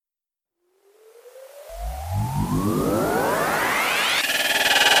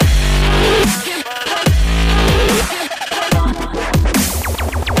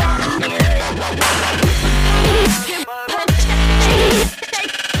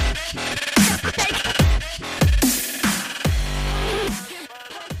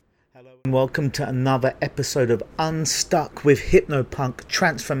welcome to another episode of Unstuck with Hypnopunk,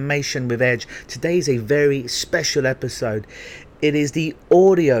 Transformation with Edge. Today is a very special episode. It is the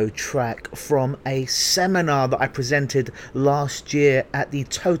audio track from a seminar that I presented last year at the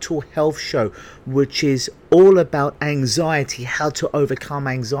Total Health Show, which is all about anxiety, how to overcome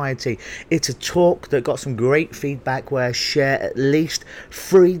anxiety. It's a talk that got some great feedback where I share at least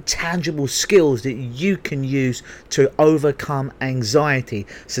 3 tangible skills that you can use to overcome anxiety.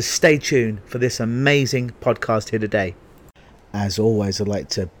 So stay tuned for this amazing podcast here today. As always, I'd like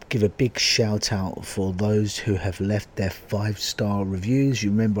to give a big shout out for those who have left their 5-star reviews. You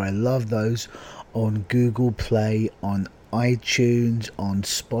remember I love those on Google Play, on iTunes, on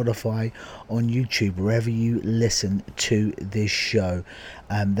Spotify, on YouTube, wherever you listen to this show.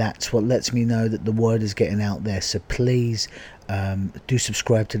 That's what lets me know that the word is getting out there. So please do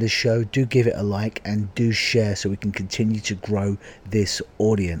subscribe to this show, do give it a like, and do share so we can continue to grow this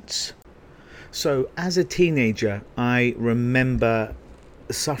audience. So as a teenager, I remember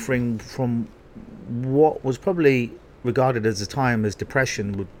suffering from what was probably regarded as a time as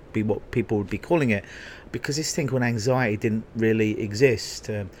depression would be what people would be calling it, because this thing called anxiety didn't really exist.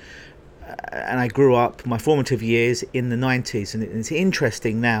 And I grew up my formative years in the 90s, and it's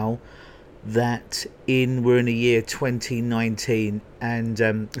interesting now that we're in the year 2019, and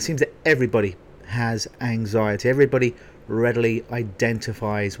it seems that everybody has anxiety. Everybody readily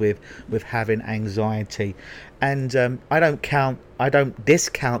identifies with having anxiety, and I don't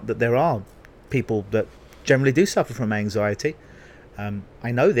discount that there are people that generally do suffer from anxiety.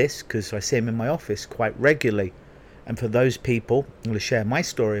 I know this because I see them in my office quite regularly, and for those people, I'm going to share my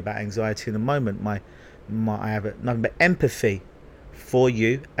story about anxiety in a moment. I have nothing but empathy for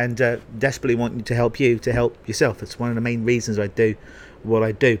you, and desperately want to help yourself. It's one of the main reasons I do what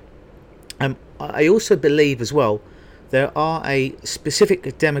I do. I also believe as well there are a specific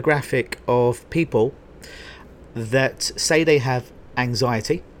demographic of people that say they have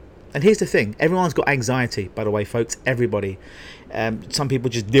anxiety. And here's the thing, everyone's got anxiety, by the way, folks, everybody. Some people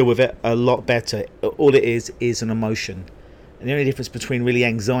just deal with it a lot better. All it is an emotion. And the only difference between really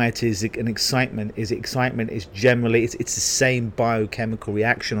anxiety and excitement is generally, it's the same biochemical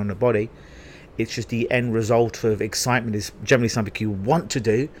reaction on the body. It's just the end result of excitement is generally something you want to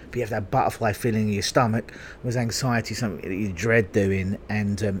do, but you have that butterfly feeling in your stomach, whereas anxiety is something that you dread doing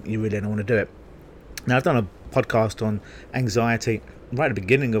and you really don't want to do it. Now, I've done a podcast on anxiety right at the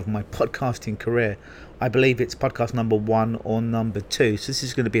beginning of my podcasting career. I believe it's podcast number 1 or number 2, so this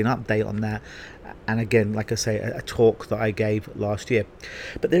is going to be an update on that. And again, like I say, a talk that I gave last year.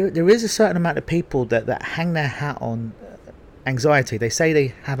 But there is a certain amount of people that hang their hat on anxiety. They say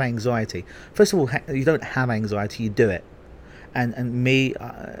they have anxiety. First of all, you don't have anxiety, you do it. And me,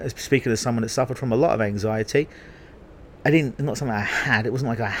 speaking as someone that suffered from a lot of anxiety, not something I had. It wasn't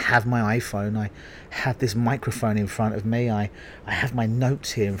like I have my iPhone, I have this microphone in front of me, I have my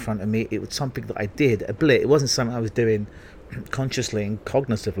notes here in front of me. It was something that I did, it wasn't something I was doing consciously and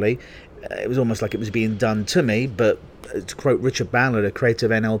cognitively. It was almost like it was being done to me, but to quote Richard Bandler, the creator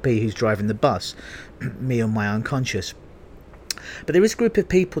of NLP, who's driving the bus, me on my unconscious. But there is a group of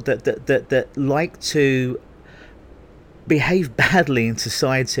people that like to behave badly in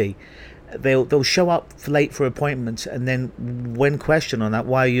society. They'll show up late for appointments, and then when questioned on that,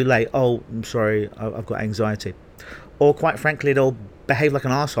 why are you late? Oh, I'm sorry, I've got anxiety. Or quite frankly, they'll behave like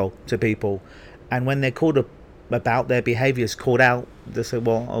an arsehole to people, and when they're called about their behaviours, called out, they say,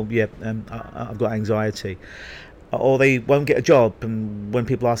 well, I've got anxiety. Or they won't get a job, and when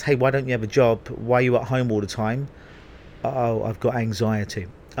people ask, hey, why don't you have a job? Why are you at home all the time? Oh, I've got anxiety.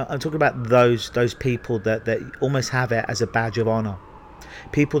 I'm talking about those people that almost have it as a badge of honour.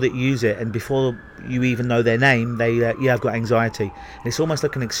 People that use it, and before you even know their name, I've got anxiety. And it's almost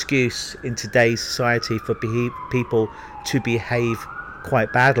like an excuse in today's society for people to behave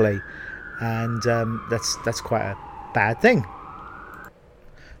quite badly, and that's quite a bad thing.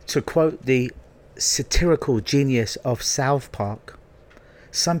 To quote the satirical genius of South Park,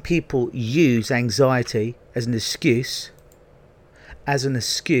 some people use anxiety as an excuse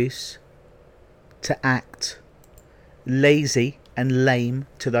to act lazy and lame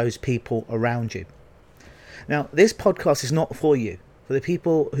to those people around you. Now, this podcast is not for you. For the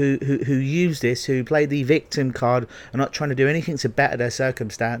people who use this, who play the victim card, are not trying to do anything to better their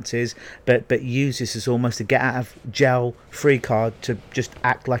circumstances, but use this as almost a get out of jail free card to just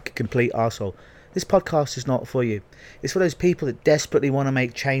act like a complete arsehole. This podcast is not for you. It's for those people that desperately want to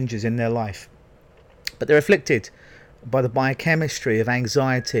make changes in their life, but they're afflicted by the biochemistry of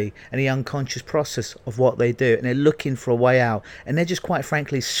anxiety and the unconscious process of what they do, and they're looking for a way out, and they're just quite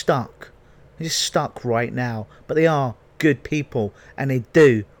frankly stuck. They're just stuck right now, but they are good people and they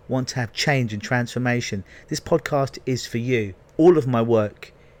do want to have change and transformation, this podcast is for you. All of my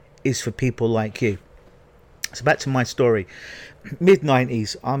work is for people like you. So back to my story.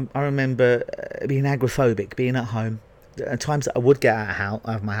 Mid-90s, I remember being agoraphobic, being at home. At times that I would get out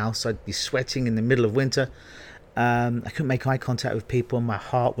of my house, I'd be sweating in the middle of winter. I couldn't make eye contact with people and my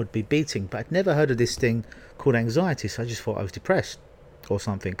heart would be beating. But I'd never heard of this thing called anxiety, so I just thought I was depressed or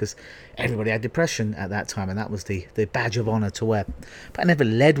something, because everybody had depression at that time and that was the badge of honour to wear. But I never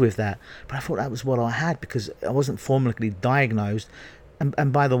led with that. But I thought that was what I had because I wasn't formally diagnosed.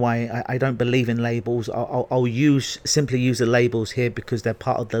 And by the way, I don't believe in labels. I'll simply use the labels here because they're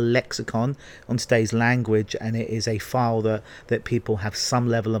part of the lexicon on today's language, and it is a file that people have some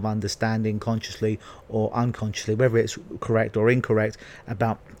level of understanding, consciously or unconsciously, whether it's correct or incorrect,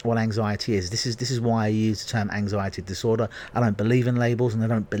 about what anxiety is. This is why I use the term anxiety disorder. I don't believe in labels, and I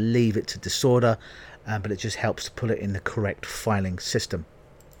don't believe it's a disorder, but it just helps to put it in the correct filing system.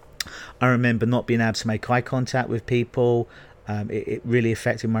 I remember not being able to make eye contact with people. It really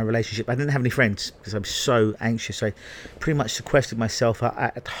affected my relationship. I didn't have any friends because I was so anxious. I pretty much sequestered myself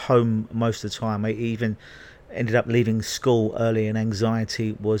at home most of the time. I even ended up leaving school early, and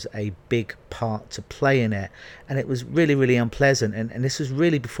anxiety was a big part to play in it. And it was really, really unpleasant. And this was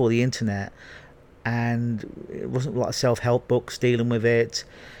really before the internet. And it wasn't a lot of self-help books dealing with it.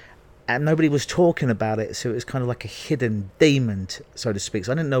 And nobody was talking about it, so it was kind of like a hidden demon, so to speak.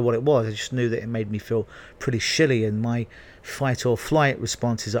 So I didn't know what it was. I just knew that it made me feel pretty shitty, and my fight or flight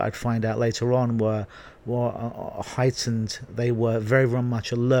responses that I'd find out later on were heightened. They were very, very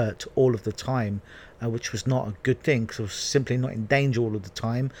much alert all of the time, which was not a good thing because I was simply not in danger all of the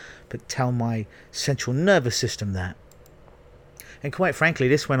time, but tell my central nervous system that. And quite frankly,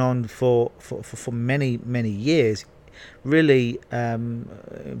 this went on for many, many years. Really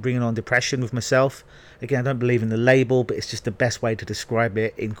bringing on depression with myself. Again, I don't believe in the label, but it's just the best way to describe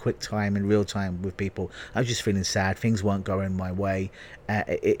it in quick time, in real time with people. I was just feeling sad. Things weren't going my way.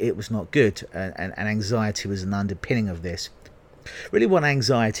 It was not good, and anxiety was an underpinning of this. Really what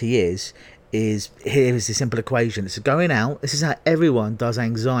anxiety is here is the simple equation. It's going out. This is how everyone does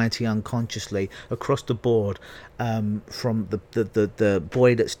anxiety unconsciously across the board, from the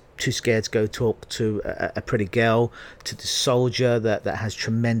boy that's too scared to go talk to a pretty girl, to the soldier that has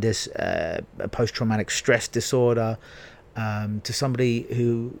tremendous post-traumatic stress disorder, to somebody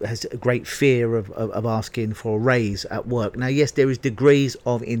who has a great fear of asking for a raise at work. Now, yes, there is degrees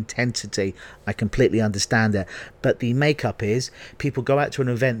of intensity. I completely understand that. But the makeup is people go out to an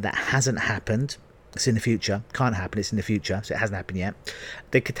event that hasn't happened. It's in the future. Can't happen. It's in the future. So it hasn't happened yet.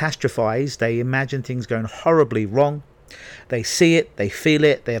 They catastrophize. They imagine things going horribly wrong. They see it. They feel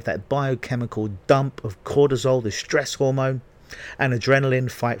it. They have that biochemical dump of cortisol, the stress hormone, and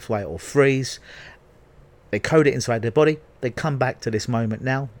adrenaline, fight, flight, or freeze. They code it inside their body. They come back to this moment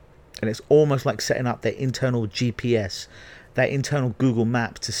now. And it's almost like setting up their internal GPS, that internal Google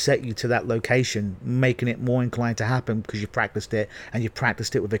Maps to set you to that location, making it more inclined to happen because you practiced it, and you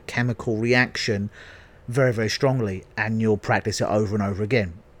practiced it with a chemical reaction very, very strongly, and you'll practice it over and over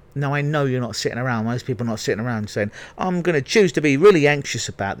again. Now, I know you're not sitting around, most people are not sitting around saying, I'm going to choose to be really anxious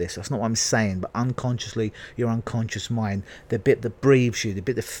about this. That's not what I'm saying, but unconsciously, your unconscious mind, the bit that breathes you, the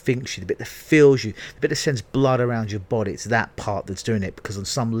bit that thinks you, the bit that feels you, the bit that sends blood around your body, it's that part that's doing it, because on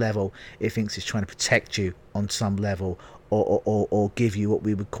some level, it thinks it's trying to protect you on some level, or give you what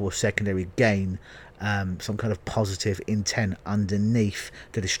we would call secondary gain, some kind of positive intent underneath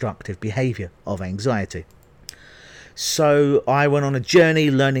the destructive behavior of anxiety. So I went on a journey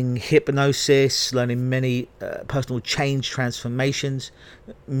learning hypnosis, learning many personal change transformations,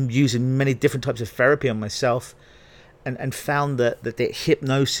 using many different types of therapy on myself, and found that the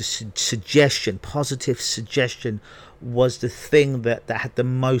hypnosis suggestion, positive suggestion, was the thing that had the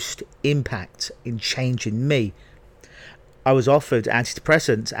most impact in changing me. I was offered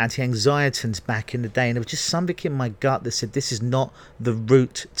antidepressants, anti-anxietants back in the day, and there was just something in my gut that said this is not the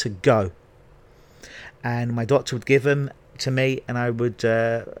route to go. And my doctor would give them to me, and I would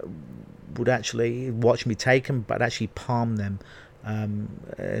actually watch me take them, but actually palm them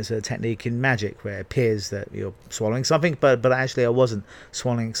as a technique in magic, where it appears that you're swallowing something, but actually I wasn't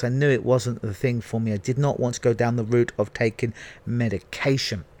swallowing, because I knew it wasn't the thing for me. I did not want to go down the route of taking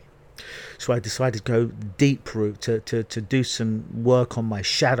medication. So I decided to go deep route, to do some work on my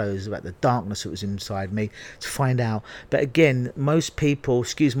shadows, about the darkness that was inside me, to find out. But again, most people,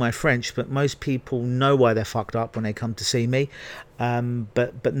 excuse my French, but most people know why they're fucked up when they come to see me.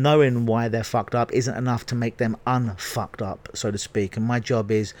 But knowing why they're fucked up isn't enough to make them unfucked up, so to speak. And my job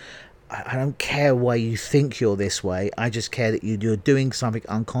is, I don't care why you think you're this way. I just care that you're doing something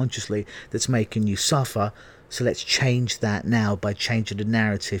unconsciously that's making you suffer. So let's change that now by changing the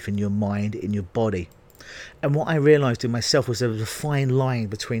narrative in your mind, in your body. And what I realised in myself was there was a fine line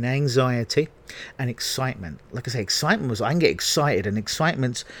between anxiety and excitement. Like I say, excitement was, I can get excited, and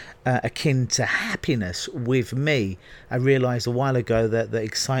excitement's akin to happiness with me. I realised a while ago that the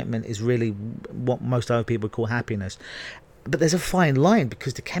excitement is really what most other people call happiness. But there's a fine line,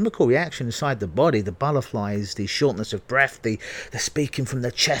 because the chemical reaction inside the body, the butterflies, the shortness of breath, the speaking from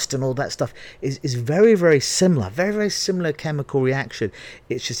the chest and all that stuff is very, very similar. Very, very similar chemical reaction.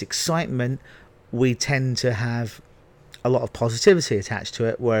 It's just excitement. We tend to have a lot of positivity attached to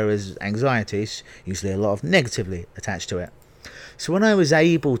it, whereas anxiety is usually a lot of negativity attached to it. So when I was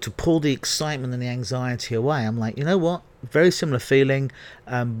able to pull the excitement and the anxiety away, I'm like, you know what? Very similar feeling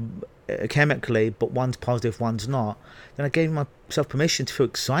chemically, but one's positive, one's not. Then I gave myself permission to feel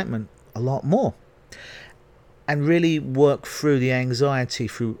excitement a lot more and really work through the anxiety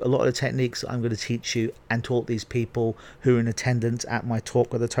through a lot of the techniques that I'm going to teach you and taught these people who are in attendance at my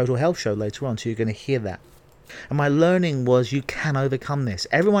talk at the Total Health Show later on. So you're going to hear that. And my learning was you can overcome this.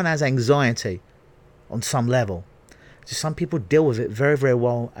 Everyone has anxiety on some level. So some people deal with it very, very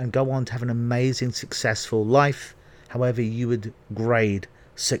well and go on to have an amazing, successful life, however you would grade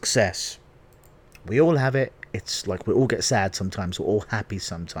success. We all have it. It's like we all get sad sometimes, we're all happy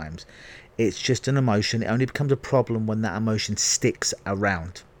sometimes. It's just an emotion. It only becomes a problem when that emotion sticks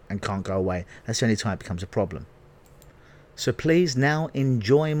around and can't go away. That's the only time it becomes a problem. So please now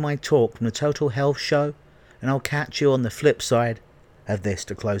enjoy my talk from the Total Health Show, and I'll catch you on the flip side of this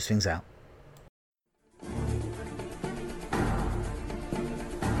to close things out.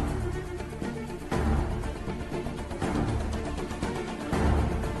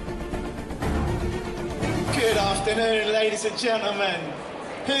 Good afternoon, ladies and gentlemen.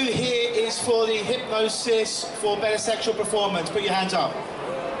 Who here is for the hypnosis for better sexual performance? Put your hands up.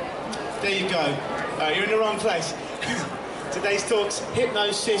 There you go. You're in the wrong place. Today's talk's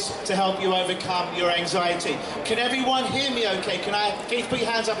hypnosis to help you overcome your anxiety. Can everyone hear me okay? Can you put your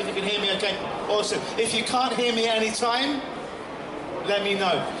hands up if you can hear me okay? Awesome. If you can't hear me any time, let me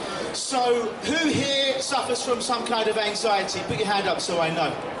know. So, who here suffers from some kind of anxiety? Put your hand up so I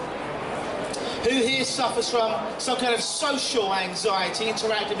know. Who here suffers from some kind of social anxiety,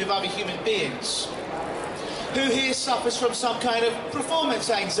 interacting with other human beings? Who here suffers from some kind of performance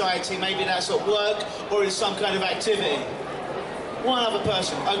anxiety? Maybe that's at work or in some kind of activity. One other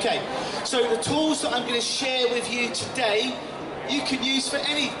person. Okay. So the tools that I'm going to share with you today, you can use for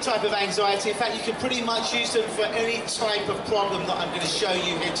any type of anxiety. In fact, you can pretty much use them for any type of problem that I'm going to show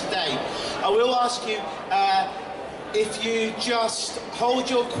you here today. I will ask you if you just hold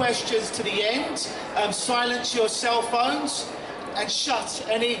your questions to the end, silence your cell phones, and shut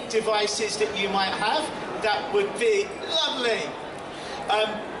any devices that you might have. That would be lovely.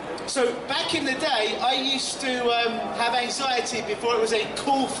 So back in the day, I used to have anxiety before it was a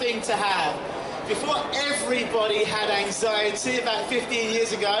cool thing to have. Before everybody had anxiety, about 15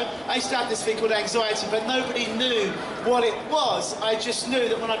 years ago, I used to have this thing called anxiety, but nobody knew what it was. I just knew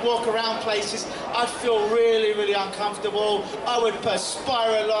that when I'd walk around places, I'd feel really, really uncomfortable. I would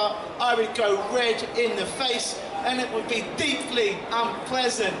perspire a lot. I would go red in the face, and it would be deeply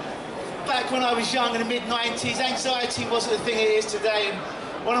unpleasant. Back when I was young, in the mid-90s, anxiety wasn't the thing it is today.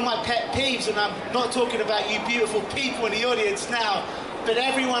 And one of my pet peeves, and I'm not talking about you beautiful people in the audience now, but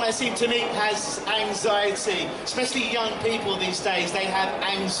everyone I seem to meet has anxiety, especially young people these days. They have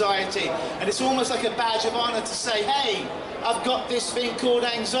anxiety, and it's almost like a badge of honor to say, hey, I've got this thing called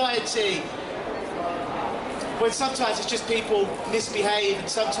anxiety. When sometimes it's just people misbehave, and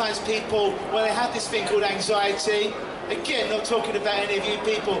sometimes people, when they have this thing called anxiety, again, not talking about any of you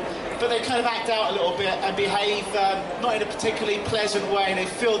people, but they kind of act out a little bit and behave not in a particularly pleasant way, and they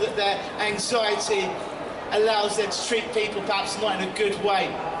feel that their anxiety allows them to treat people perhaps not in a good way.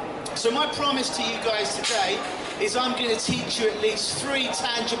 So my promise to you guys today is I'm going to teach you at least 3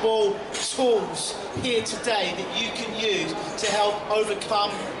 tangible tools here today that you can use to help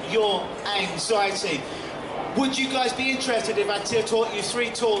overcome your anxiety. Would you guys be interested if I taught you 3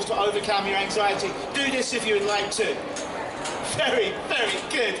 tools to overcome your anxiety? Do this if you would like to. Very, very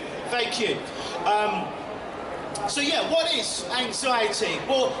good. Thank you. So yeah, what is anxiety?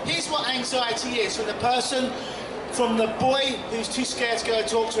 Well, here's what anxiety is from the boy who's too scared to go and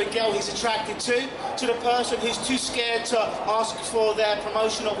talk to a girl he's attracted to the person who's too scared to ask for their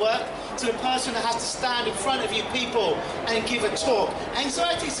promotion at work, to the person that has to stand in front of you people and give a talk.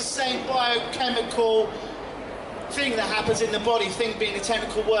 Anxiety is the same biochemical thing that happens in the body, thing being a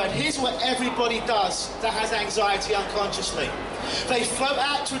technical word. Here's what everybody does that has anxiety unconsciously. They float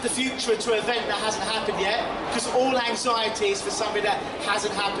out to the future, to an event that hasn't happened yet, because all anxiety is for something that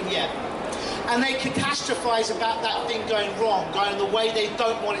hasn't happened yet. And they catastrophize about that thing going wrong, going the way they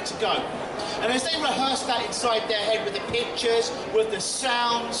don't want it to go. And as they rehearse that inside their head with the pictures, with the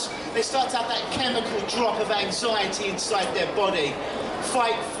sounds, they start to have that chemical drop of anxiety inside their body.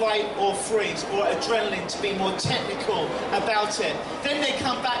 Fight, flight, or freeze, or adrenaline to be more technical about it. Then they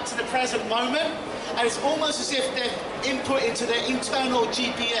come back to the present moment, and it's almost as if they're input into their internal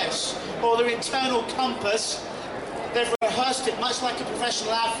GPS or their internal compass. They've rehearsed it much like a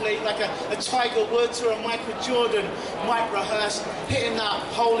professional athlete, like a Tiger Woods or a Michael Jordan might rehearse hitting that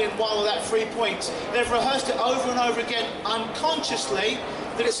hole in one or that 3 points. They've rehearsed it over and over again unconsciously,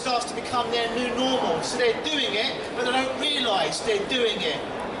 that it starts to become their new normal. So they're doing it, but they don't realise they're doing it.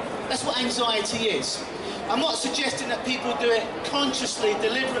 That's what anxiety is. I'm not suggesting that people do it consciously,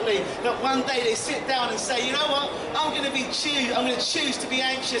 deliberately, that one day they sit down and say, you know what, I'm going to choose to be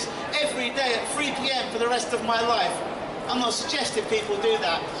anxious every day at 3 p.m. for the rest of my life. I'm not suggesting people do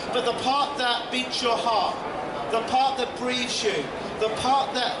that. But the part that beats your heart, the part that breathes you, the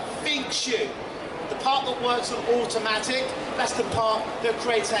part that thinks you, the part that works on automatic, that's the part that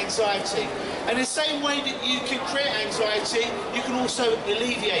creates anxiety. And the same way that you can create anxiety, you can also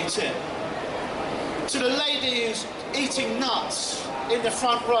alleviate it. To the lady who's eating nuts in the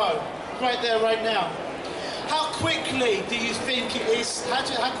front row, right there, right now. How quickly do you think it is,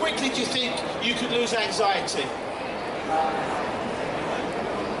 how quickly do you think you could lose anxiety?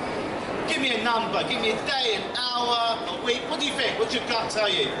 Give me a number, give me a day, an hour, a week, what do you think? What's your gut tell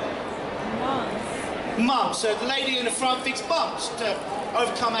you? Months. So the lady in the front thinks months to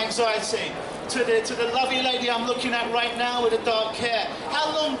overcome anxiety. To the lovely lady I'm looking at right now with the dark hair,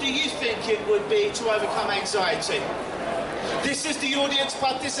 how long do you think it would be to overcome anxiety? This is the audience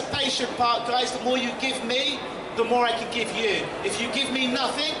participation part, guys. The more you give me, the more I can give you. If you give me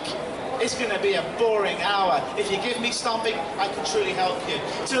nothing, it's going to be a boring hour. If you give me something, I can truly help you.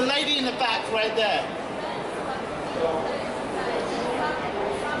 To the lady in the back right there.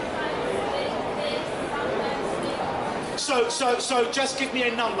 So just give me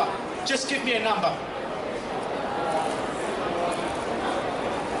a number. Just give me a number.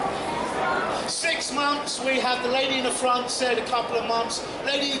 6 months, we have the lady in the front said a couple of months.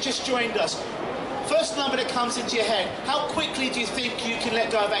 Lady who just joined us. First number that comes into your head, how quickly do you think you can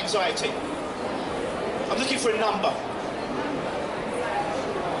let go of anxiety? I'm looking for a number.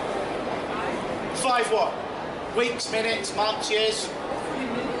 5 what? Weeks, minutes, months, years?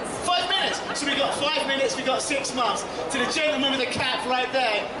 5 minutes. So we got 5 minutes, we got 6 months. To the gentleman with the cap right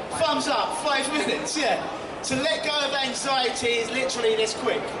there, thumbs up, 5 minutes, yeah. To let go of anxiety is literally this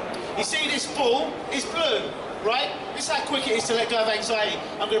quick. You see this ball is blue, right? This is how quick it is to let go of anxiety.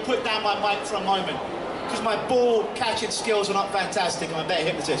 I'm going to put down my mic for a moment because my ball catching skills are not fantastic. I'm a better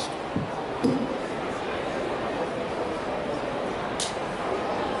hypnotist.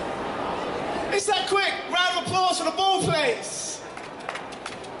 It's that quick. Round of applause for the ball, please.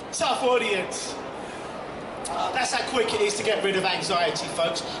 Tough audience. That's how quick it is to get rid of anxiety,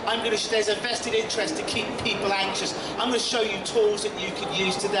 folks. There's a vested interest to keep people anxious. I'm going to show you tools that you can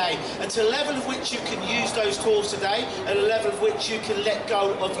use today. And to the level of which you can use those tools today, and the level of which you can let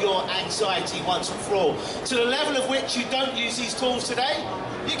go of your anxiety once and for all. To the level of which you don't use these tools today,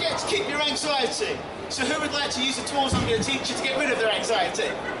 you get to keep your anxiety. So who would like to use the tools I'm going to teach you to get rid of their anxiety?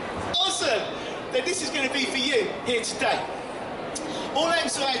 Awesome! Then this is going to be for you here today. All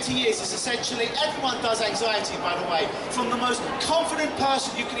anxiety is essentially, everyone does anxiety, by the way, from the most confident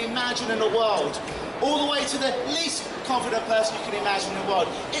person you can imagine in the world, all the way to the least confident person you can imagine in the world.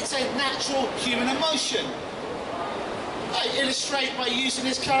 It's a natural human emotion. I illustrate by using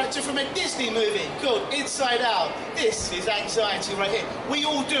this character from a Disney movie called Inside Out. This is anxiety right here. We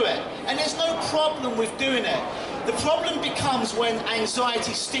all do it, and there's no problem with doing it. The problem becomes when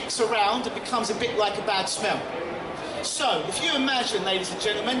anxiety sticks around and becomes a bit like a bad smell. So, if you imagine, ladies and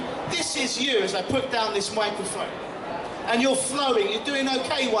gentlemen, this is you as I put down this microphone. And you're flowing, you're doing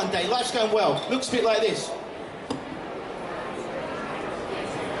okay one day, life's going well. Looks a bit like this.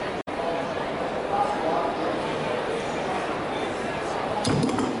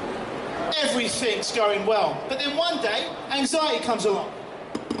 Everything's going well. But then one day, anxiety comes along.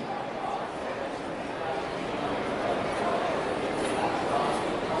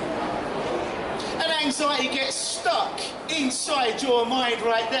 Anxiety gets stuck inside your mind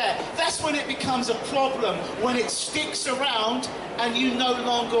right there. That's when it becomes a problem, when it sticks around and you no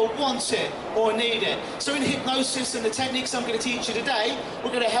longer want it or need it. So in hypnosis and the techniques I'm going to teach you today,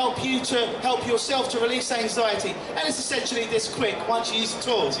 we're going to help you to help yourself to release anxiety. And it's essentially this quick once you use the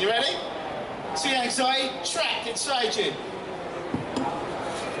tools. You ready? See anxiety trapped inside you.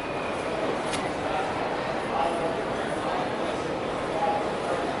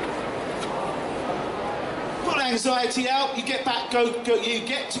 anxiety out, you get back, you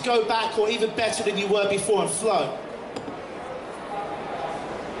get to go back, or even better than you were before, and flow.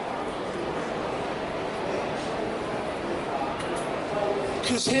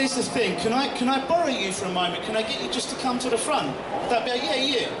 Because here's the thing, can I borrow you for a moment? Can I get you just to come to the front? Would that be, yeah,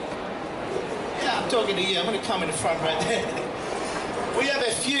 you. Yeah, I'm talking to you. I'm going to come in the front right there. We have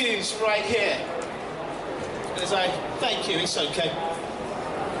a fuse right here. As I, thank you, it's okay.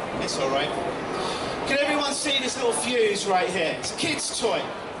 It's all right. Can everyone see this little fuse right here? It's a kid's toy.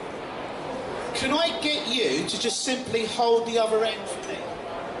 Can I get you to just simply hold the other end for me?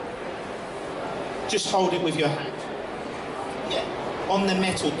 Just hold it with your hand. Yeah. On the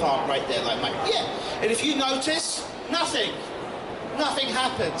metal part right there, like mine. Yeah. And if you notice, nothing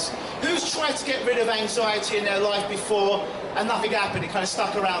happens. Who's tried to get rid of anxiety in their life before and nothing happened? It kind of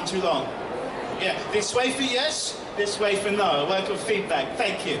stuck around too long. Yeah. This way for yes, this way for no. I work on feedback.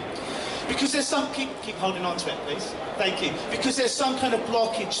 Thank you. Because there's some, keep holding on to it, please. Thank you. Because there's some kind of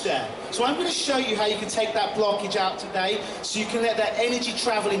blockage there. So I'm going to show you how you can take that blockage out today, so you can let that energy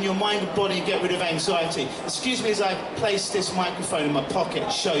travel in your mind and body and get rid of anxiety. Excuse me as I place this microphone in my pocket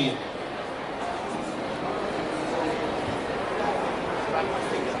and show you.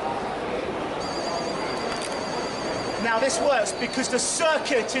 Now this works because the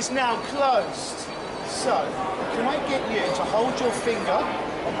circuit is now closed. So, can I get you to hold your finger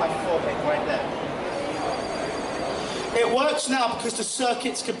on my forehead right there? It works now because the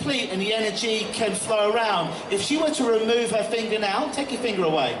circuit's complete and the energy can flow around. If she were to remove her finger now, take your finger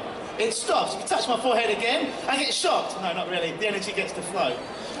away. It stops. If you touch my forehead again, I get shocked. No, not really. The energy gets to flow.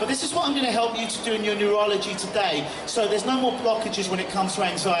 But this is what I'm going to help you to do in your neurology today. So there's no more blockages when it comes to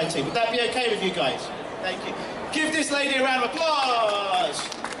anxiety. Would that be okay with you guys? Thank you. Give this lady a round of applause.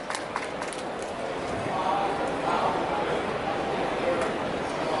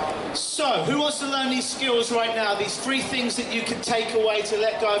 So, who wants to learn these skills right now? These 3 things that you can take away to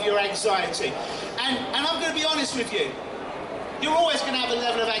let go of your anxiety. And I'm going to be honest with you. You're always going to have a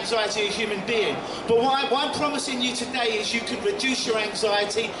level of anxiety as a human being. But what I'm promising you today is you can reduce your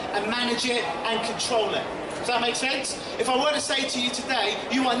anxiety and manage it and control it. Does that make sense? If I were to say to you today,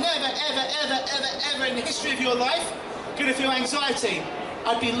 you are never, ever, ever, ever, ever in the history of your life going to feel anxiety,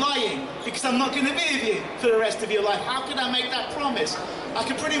 I'd be lying, because I'm not going to be with you for the rest of your life. How can I make that promise? I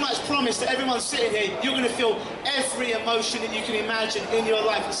can pretty much promise that everyone sitting here, you're going to feel every emotion that you can imagine in your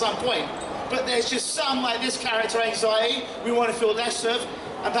life at some point. But there's just some, like this character anxiety, we want to feel less of,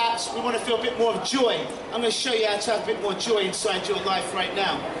 and perhaps we want to feel a bit more of joy. I'm going to show you how to have a bit more joy inside your life right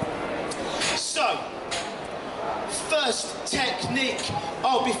now. So, first technique.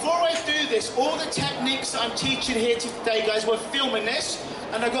 Oh, before I do this, all the techniques that I'm teaching here today, guys, we're filming this,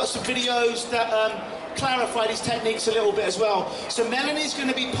 and I've got some videos that clarify these techniques a little bit as well. So Melanie's going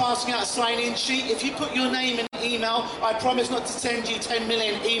to be passing out a sign-in sheet. If you put your name and email, I promise not to send you 10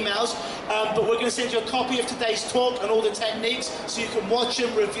 million emails, but we're going to send you a copy of today's talk and all the techniques, so you can watch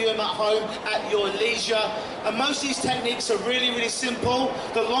them, review them at home at your leisure. And most of these techniques are really, really simple.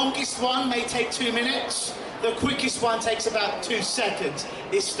 The longest one may take 2 minutes. The quickest one takes about 2 seconds.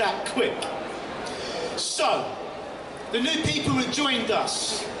 It's that quick. So, the new people who joined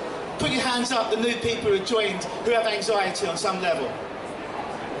us, put your hands up, the new people who joined, who have anxiety on some level.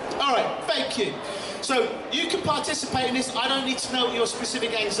 All right, thank you. So you can participate in this. I don't need to know what your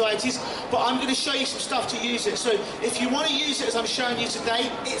specific anxieties, but I'm going to show you some stuff to use it. So if you want to use it as I'm showing you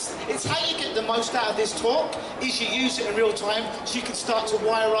today, it's how you get the most out of this talk, is you use it in real time, so you can start to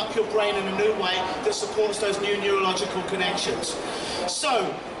wire up your brain in a new way that supports those new neurological connections. So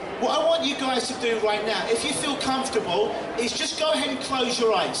what I want you guys to do right now, if you feel comfortable, is just go ahead and close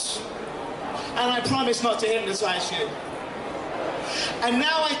your eyes. And I promise not to hypnotize you. And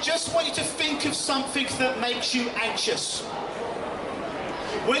now I just want you to think of something that makes you anxious.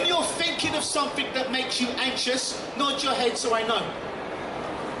 When you're thinking of something that makes you anxious, nod your head so I know.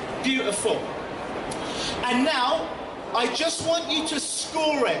 Beautiful. And now, I just want you to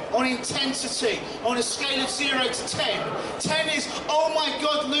score it on intensity, on a scale of 0 to 10. 10 is, oh my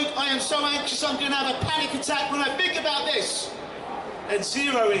God, Luke, I am so anxious, I'm going to have a panic attack when I think about this. And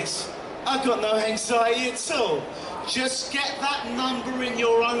 0 is, I've got no anxiety at all. Just get that number in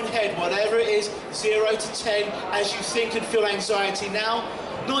your own head, whatever it is, 0 to 10, as you think and feel anxiety now.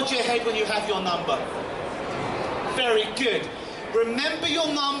 Nod your head when you have your number. Very good. Remember your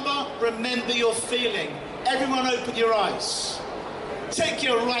number, remember your feeling. Everyone open your eyes. Take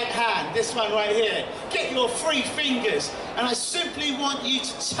your right hand, this one right here. Get your 3 fingers, and I simply want you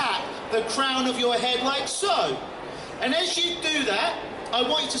to tap the crown of your head like so. And as you do that, I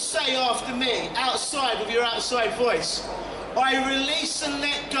want you to say after me, outside with your outside voice, I release and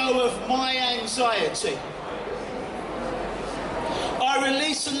let go of my anxiety. I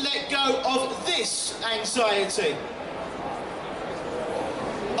release and let go of this anxiety.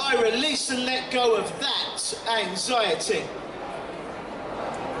 I release and let go of that anxiety.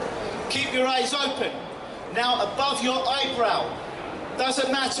 Keep your eyes open. Now above your eyebrow,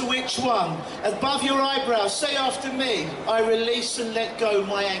 doesn't matter which one, above your eyebrow, say after me, I release and let go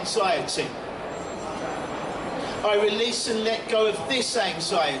my anxiety. I release and let go of this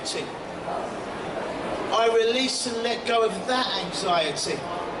anxiety. I release and let go of that anxiety.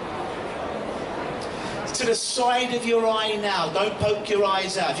 To the side of your eye now, don't poke your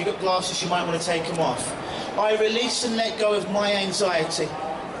eyes out. If you've got glasses, you might want to take them off. I release and let go of my anxiety.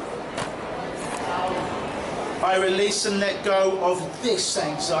 I release and let go of this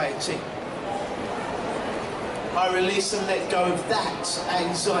anxiety. I release and let go of that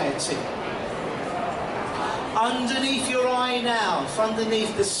anxiety. Underneath your eye now,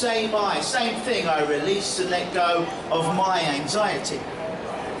 underneath the same eye, same thing, I release and let go of my anxiety.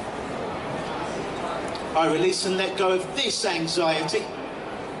 I release and let go of this anxiety.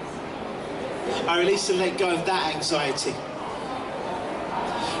 I release and let go of that anxiety.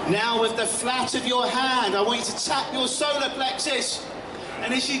 Now with the flat of your hand, I want you to tap your solar plexus.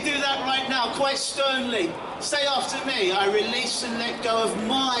 And as you do that right now, quite sternly, say after me, I release and let go of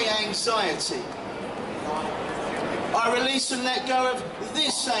my anxiety. I release and let go of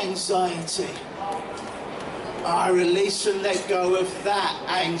this anxiety. I release and let go of that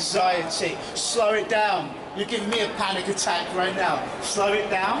anxiety. Slow it down. You're giving me a panic attack right now. Slow it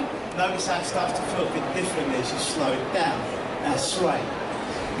down. Notice how it starts to feel a bit differently as you slow it down. That's right.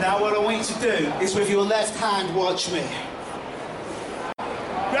 Now what I want you to do is with your left hand, watch me.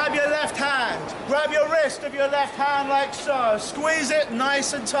 Grab your left hand. Grab your wrist of your left hand like so. Squeeze it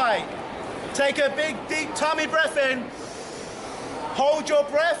nice and tight. Take a big, deep tummy breath in. Hold your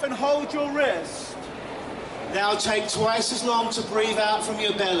breath and hold your wrist. Now take twice as long to breathe out from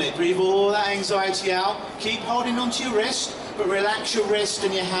your belly. Breathe all that anxiety out. Keep holding onto your wrist, but relax your wrist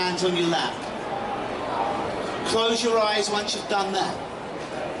and your hands on your lap. Close your eyes once you've done that.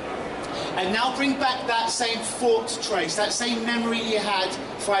 And now bring back that same thought trace, that same memory you had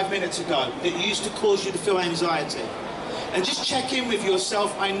 5 minutes ago that used to cause you to feel anxiety. And just check in with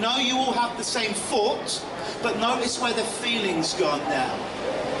yourself. I know you all have the same thought, but notice where the feeling's gone now.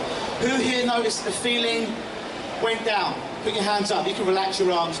 Who here noticed the feeling went down? Put your hands up. You can relax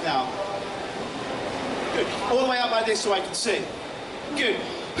your arms now. Good. All the way up like this so I can see. Good.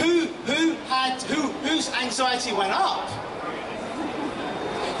 Whose anxiety went up?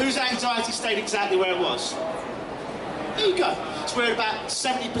 Whose anxiety stayed exactly where it was? There you go. It's where about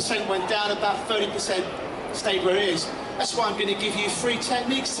 70% went down, about 30% stayed where it is. That's why I'm going to give you 3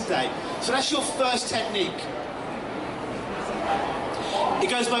 techniques today. So that's your first technique. It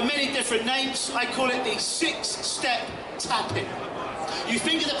goes by many different names. I call it the 6-step tapping. You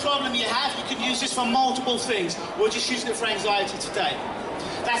think of the problem you have, you can use this for multiple things. We're just using it for anxiety today.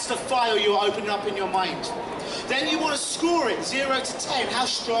 That's the file you're opening up in your mind. Then you want to score it 0 to 10. How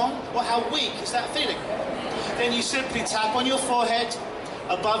strong or how weak is that feeling? Then you simply tap on your forehead,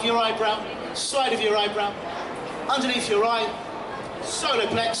 above your eyebrow, side of your eyebrow, underneath your eye, solar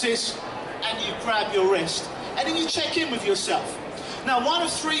plexus, and you grab your wrist. And then you check in with yourself. Now, one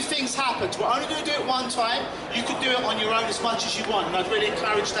of 3 things happens. We're only going to do it one time. You can do it on your own as much as you want, and I'd really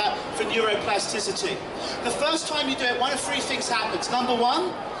encourage that for neuroplasticity. The first time you do it, one of 3 things happens. Number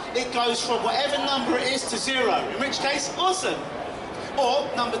 1, it goes from whatever number it is to 0, in which case, awesome. Or,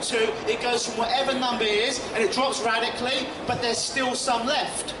 number 2, it goes from whatever number it is, and it drops radically, but there's still some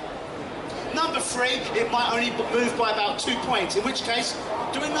left. Number 3, it might only move by about 2 points, in which case,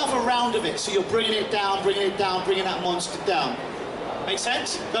 do another round of it. So you're bringing it down, bringing that monster down. Make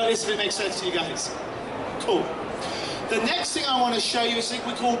sense? Notice if it makes sense to you guys. Cool. The next thing I want to show you is something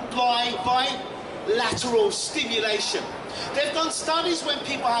we call bilateral stimulation. They've done studies when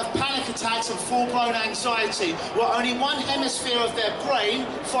people have panic attacks and full-blown anxiety where only one hemisphere of their brain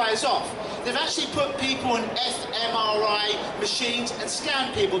fires off. They've actually put people in fMRI machines and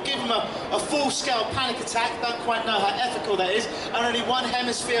scanned people, give them a full-scale panic attack, don't quite know how ethical that is, and only one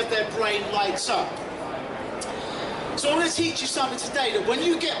hemisphere of their brain lights up. So I'm going to teach you something today, that when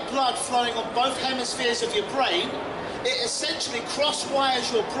you get blood flowing on both hemispheres of your brain, it essentially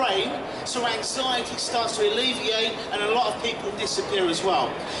cross-wires your brain, so anxiety starts to alleviate, and a lot of people disappear as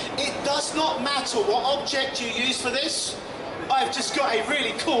well. It does not matter what object you use for this. I've just got a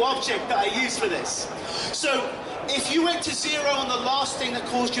really cool object that I use for this. So if you went to 0 on the last thing that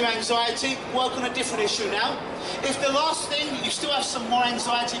caused you anxiety, work on a different issue now. If the last thing, you still have some more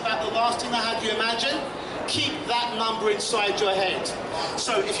anxiety about the last thing that had you imagine, keep that number inside your head.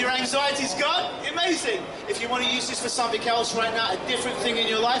 So if your anxiety's gone, amazing. If you want to use this for something else right now, a different thing in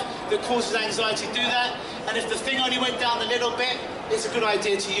your life that causes anxiety, do that. And if the thing only went down a little bit, it's a good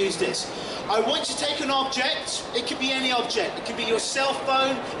idea to use this. I want you to take an object. It could be any object. It could be your cell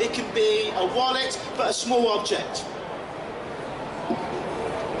phone, it can be a wallet, but a small object.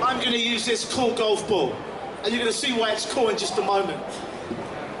 I'm going to use this cool golf ball, and you're going to see why it's cool in just a moment.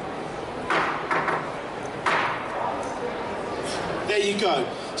 There you go.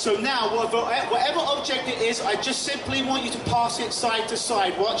 So now, whatever object it is, I just simply want you to pass it side to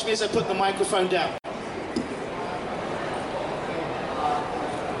side. Watch me as I put the microphone down.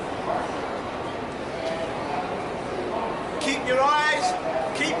 Keep your eyes,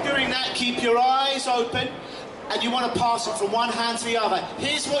 keep doing that, keep your eyes open, and you want to pass it from one hand to the other.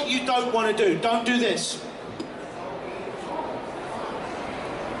 Here's what you don't want to do. Don't do this.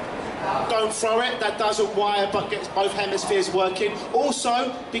 Don't throw it, that doesn't wire but gets both hemispheres working.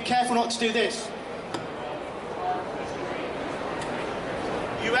 Also, be careful not to do this.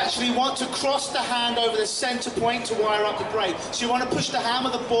 You actually want to cross the hand over the center point to wire up the brain. So you want to push the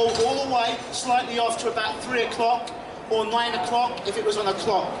hammer of the ball all the way, slightly off to about 3 o'clock or 9 o'clock if it was on a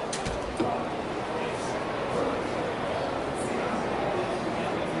clock.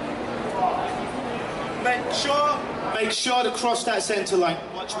 Make sure to cross that center line.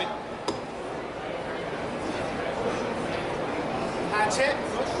 Watch me. That's it.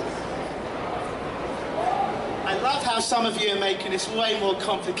 I love how some of you are making this way more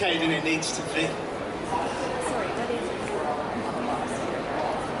complicated than it needs to be. Sorry, what is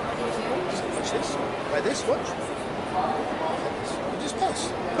it? Watch this. Like this, watch. Just pass.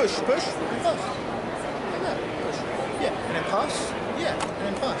 Push, push, and pass. Like that. Push. Yeah, and then pass. Yeah, and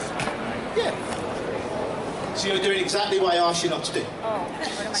then pass. Yeah. So you're doing exactly what I asked you not to do. Oh, what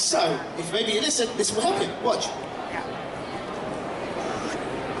am I So, if maybe you listen, this will help you. Watch. Yeah.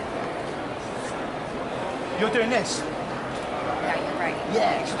 You're doing this. Yeah, you're right.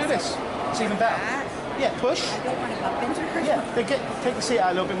 Yeah, you should do this. It's even better. That. Yeah, push. I don't want to bump into her. Yeah, then take the seat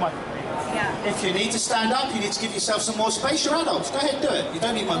out a little bit more. Yeah. If you need to stand up, you need to give yourself some more space. You're adults. Go ahead and do it. You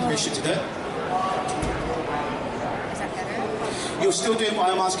don't need my permission to do it. Is that better? You're still doing what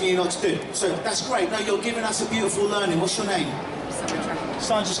I'm asking you not to do. So that's great. No, you're giving us a beautiful learning. What's your name? Sandra.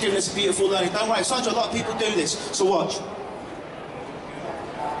 Sandra's giving us a beautiful learning. Don't worry, Sandra, a lot of people do this. So watch.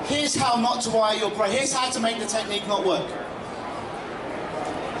 Here's how not to wire your brain. Here's how to make the technique not work.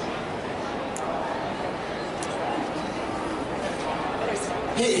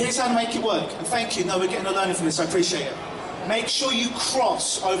 Here's how to make it work. And thank you. No, we're getting a learning from this. I appreciate it. Make sure you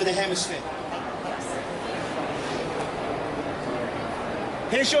cross over the hemisphere.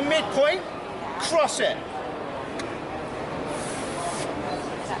 Here's your midpoint. Cross it.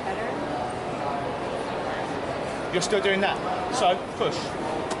 Is that better? You're still doing that. So push.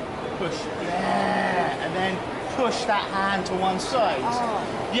 Push. Yeah. And then push that hand to one side. Oh.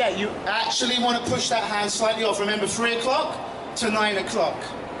 Yeah, you actually want to push that hand slightly off. Remember, 3 o'clock to 9 o'clock.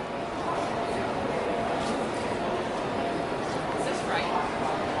 Is this right?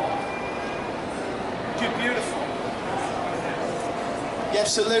 You're beautiful. Yeah,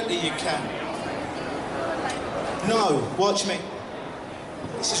 absolutely you can. No, watch me.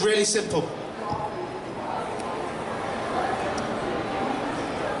 This is really simple.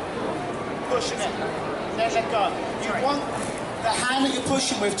 Pushing it. Then let go. You want the hand that you're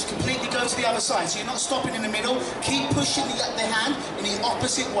pushing with to completely go to the other side. So you're not stopping in the middle. Keep pushing the hand in the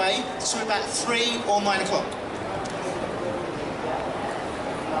opposite way to about 3 or 9 o'clock.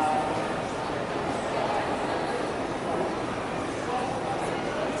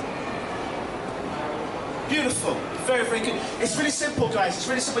 Beautiful. Very, very good. It's really simple, guys. It's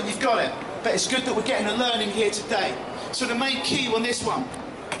really simple. You've got it. But it's good that we're getting a learning here today. So the main key on this one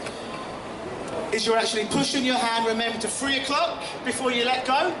is you're actually pushing your hand, remember, to 3 o'clock before you let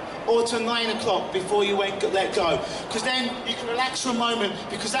go, or to 9 o'clock before you let go. Because then you can relax for a moment,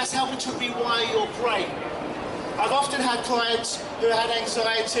 because that's helping to rewire your brain. I've often had clients who had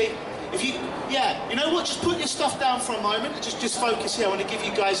anxiety. If you, you know what, just put your stuff down for a moment, and just focus here. I want to give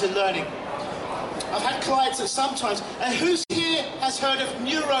you guys a learning. I've had clients that sometimes, and who's here has heard of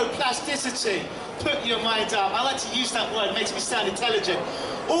neuroplasticity? Put your mind up. I like to use that word, it makes me sound intelligent.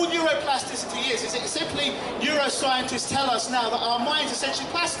 All neuroplasticity is it simply neuroscientists tell us now that our mind's essentially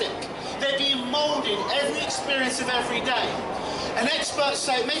plastic. They're being moulded every experience of every day. And experts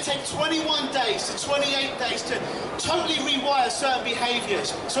say it may take 21 days to 28 days to totally rewire certain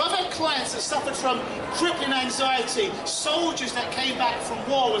behaviours. So I've had clients that suffered from crippling anxiety, soldiers that came back from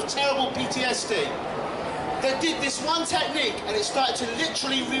war with terrible PTSD. that did this one technique and it started to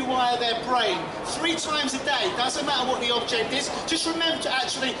literally rewire their brain 3 times a day. Doesn't matter what the object is. Just remember to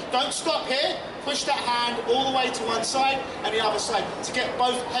actually, don't stop here. Push that hand all the way to one side and the other side to get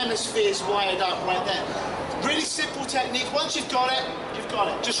both hemispheres wired up right there. Really simple technique. Once you've got it, you've got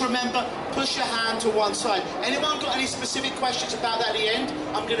it. Just remember, push your hand to one side. Anyone got any specific questions about that at the end?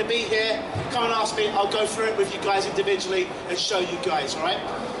 I'm going to be here. Come and ask me. I'll go through it with you guys individually and show you guys, all right?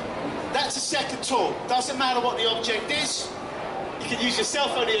 That's the second tool. Doesn't matter what the object is. You can use your cell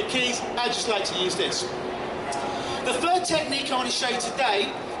phone or your keys. I just like to use this. The third technique I want to show you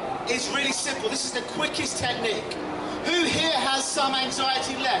today is really simple. This is the quickest technique. Who here has some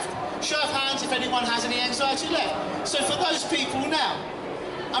anxiety left? Show of hands if anyone has any anxiety left. So for those people now,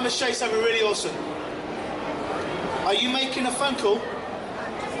 I'm going to show you something really awesome. Are you making a phone call?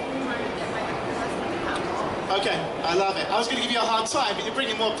 Okay, I love it. I was going to give you a hard time, but you're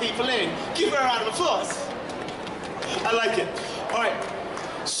bringing more people in. Give her a round of applause. I like it. All right.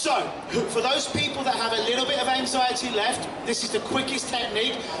 So, for those people that have a little bit of anxiety left, this is the quickest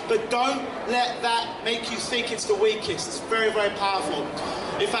technique, but don't let that make you think it's the weakest. It's very, very powerful.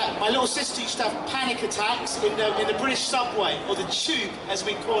 In fact, my little sister used to have panic attacks in the British subway, or the tube, as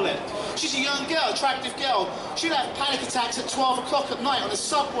we call it. She's a young girl, attractive girl. She'd have panic attacks at 12 o'clock at night on the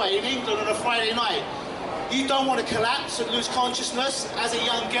subway in England on a Friday night. You don't want to collapse and lose consciousness as a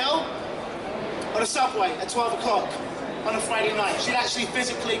young girl on a subway at 12 o'clock. On a Friday night. She'd actually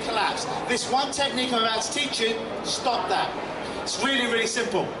physically collapse. This one technique I'm about to teach you, stop that. It's really, really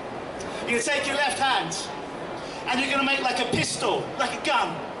simple. You're going to take your left hand and you're going to make like a pistol, like a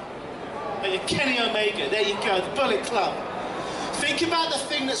gun. Like a Kenny Omega, there you go, the Bullet Club. Think about the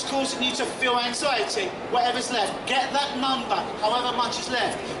thing that's causing you to feel anxiety, whatever's left. Get that number, however much is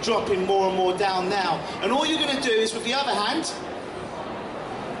left, dropping more and more down now. And all you're going to do is with the other hand,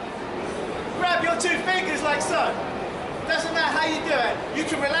 grab your 2 fingers like so. Doesn't matter how you do it. You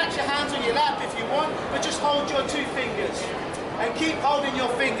can relax your hands on your lap if you want, but just hold your 2 fingers. And keep holding your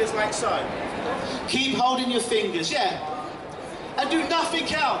fingers like so. Keep holding your fingers, yeah. And do nothing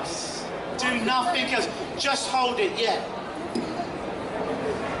else. Do nothing else. Just hold it, yeah.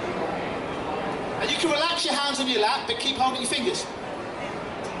 And you can relax your hands on your lap, but keep holding your fingers.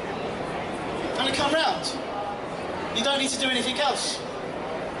 And it come round. You don't need to do anything else.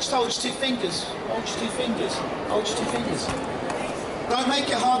 Just hold your 2 fingers. Hold your 2 fingers. Hold your 2 fingers. Don't make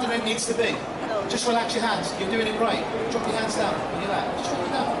it harder than it needs to be. Just relax your hands. You're doing it great. Drop your hands down on your lap. Just drop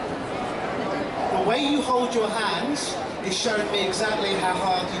it down. The way you hold your hands is showing me exactly how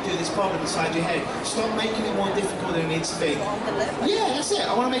hard you do this problem inside your head. Stop making it more difficult than it needs to be. Yeah, that's it.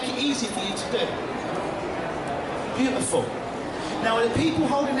 I want to make it easy for you to do. Beautiful. Now, with the people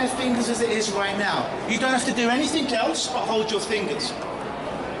holding their fingers as it is right now, you don't have to do anything else but hold your fingers.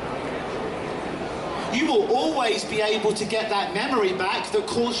 You will always be able to get that memory back that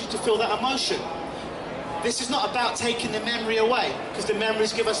caused you to feel that emotion. This is not about taking the memory away, because the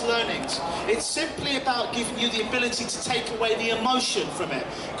memories give us learnings. It's simply about giving you the ability to take away the emotion from it,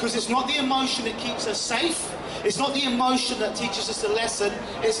 because it's not the emotion that keeps us safe, it's not the emotion that teaches us the lesson,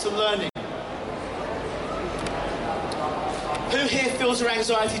 it's the learning. Who here feels their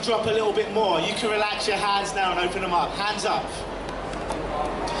anxiety drop a little bit more? You can relax your hands now and open them up. Hands up.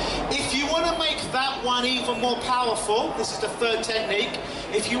 If you want to make that one even more powerful, this is the third technique.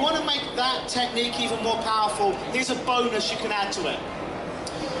 If you want to make that technique even more powerful, here's a bonus you can add to it.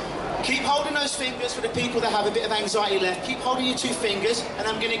 Keep holding those fingers for the people that have a bit of anxiety left. Keep holding your 2 fingers, and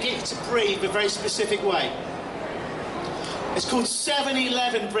I'm going to get you to breathe a very specific way. It's called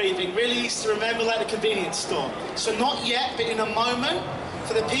 7-11 breathing, really easy to remember, like the convenience store. So not yet, but in a moment,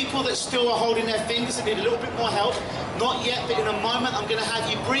 for the people that still are holding their fingers and need a little bit more help, not yet, but in a moment, I'm going to have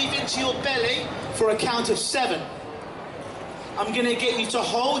you breathe into your belly for a count of 7. I'm going to get you to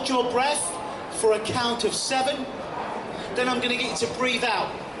hold your breath for a count of 7. Then I'm going to get you to breathe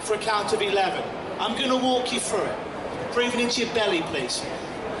out for a count of 11. I'm going to walk you through it. Breathing into your belly, please.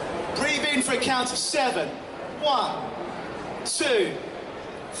 Breathe in for a count of 7. 1, 2,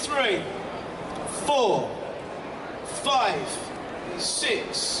 3, 4, 5,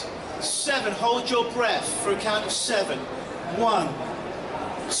 6, 7. Hold your breath for a count of 7. 1,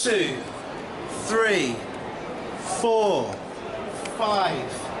 2, 3, 4,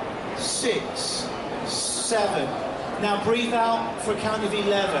 5, 6, 7. Now breathe out for a count of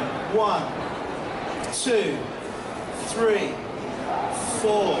 11. 1, 2, 3,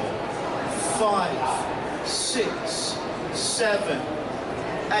 4, 5, 6, 7,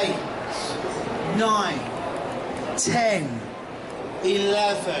 8, 9, 10,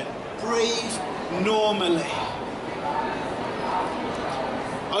 11. Breathe normally.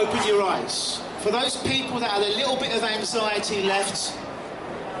 Open your eyes For those people that had a little bit of anxiety left,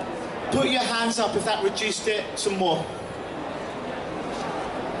 put your hands up if that reduced it some more.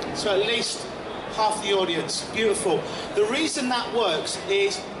 So at least half the audience. Beautiful. The reason that works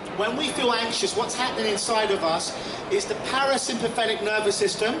is when we feel anxious, what's happening inside of us is the parasympathetic nervous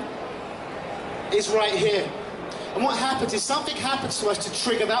system is right here. And what happens is something happens to us to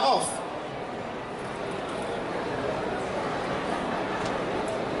trigger that off.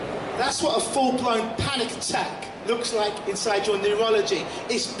 That's what a full-blown panic attack looks like inside your neurology.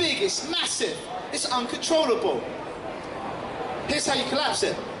 It's big, it's massive, it's uncontrollable. Here's how you collapse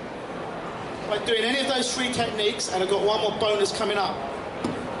it. By doing any of those 3 techniques, and I've got one more bonus coming up.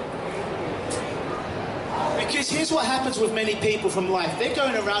 Because here's what happens with many people from life. They're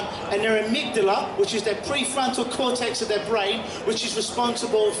going around and their amygdala, which is their prefrontal cortex of their brain, which is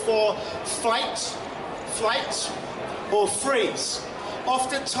responsible for fight, flight, or freeze,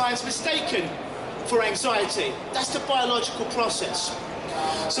 oftentimes mistaken for anxiety. That's the biological process.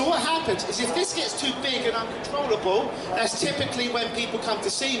 So what happens is if this gets too big and uncontrollable, that's typically when people come to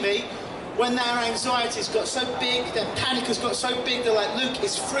see me, when their anxiety's got so big, their panic has got so big, they're like, Luke,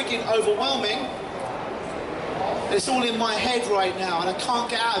 it's frigging overwhelming. It's all in my head right now and I can't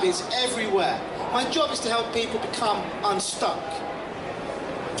get out of it, it's everywhere. My job is to help people become unstuck.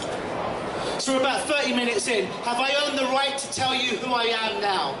 So we're about 30 minutes in. Have I earned the right to tell you who I am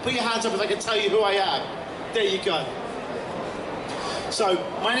now? Put your hands up if I can tell you who I am. There you go. So,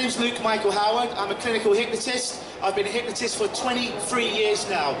 my name's Luke Michael Howard. I'm a clinical hypnotist. I've been a hypnotist for 23 years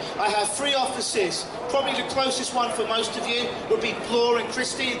now. I have 3 offices. Probably the closest one for most of you would be Bloor and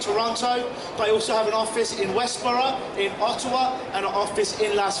Christie in Toronto. But I also have an office in Westboro, in Ottawa, and an office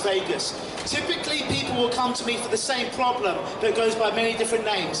in Las Vegas. Typically, people will come to me for the same problem that goes by many different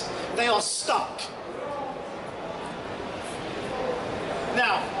names. They are stuck.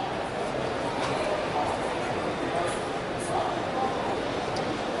 Now,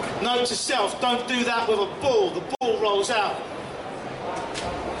 note to self, don't do that with a ball. The ball rolls out.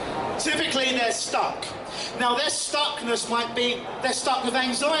 Typically, they're stuck. Now, their stuckness might be, they're stuck with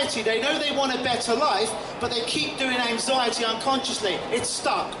anxiety. They know they want a better life, but they keep doing anxiety unconsciously. It's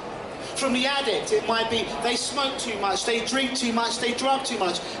stuck. From the addict, it might be they smoke too much, they drink too much, they drug too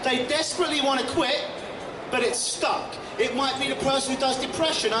much. They desperately want to quit, but it's stuck. It might be the person who does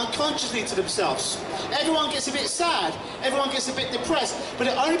depression unconsciously to themselves. Everyone gets a bit sad, everyone gets a bit depressed, but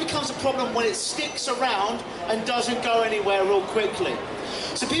it only becomes a problem when it sticks around and doesn't go anywhere real quickly.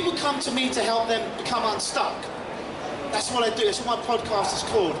 So people come to me to help them become unstuck. That's what I do, that's what my podcast is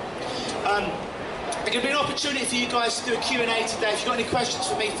called. There's going to be an opportunity for you guys to do a Q&A today. If you've got any questions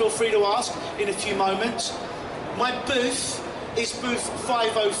for me, feel free to ask in a few moments. My booth is booth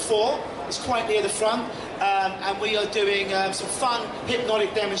 504. It's quite near the front. And we are doing some fun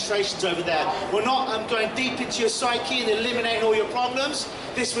hypnotic demonstrations over there. We're not going deep into your psyche and eliminating all your problems.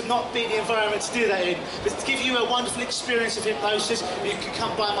 This would not be the environment to do that in. But to give you a wonderful experience of hypnosis, you can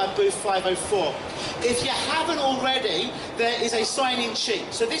come by my booth 504. If you haven't already, there is a sign-in sheet.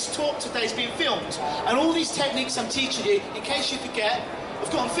 So this talk today is being filmed. And all these techniques I'm teaching you, in case you forget, I've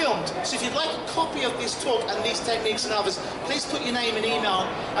got them filmed. So if you'd like a copy of this talk and these techniques and others, please put your name and email,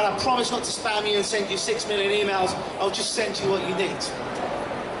 and I promise not to spam you and send you 6 million emails. I'll just send you what you need.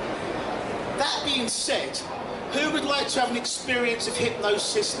 That being said, who would like to have an experience of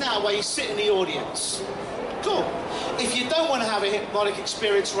hypnosis now while you sit in the audience? Cool. If you don't want to have a hypnotic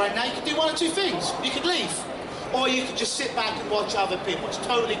experience right now, you can do one or two things. You could leave. Or you could just sit back and watch other people. It's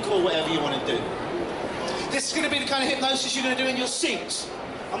totally cool, whatever you want to do. This is going to be the kind of hypnosis you're going to do in your seat.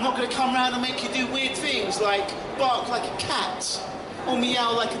 I'm not going to come around and make you do weird things like bark like a cat or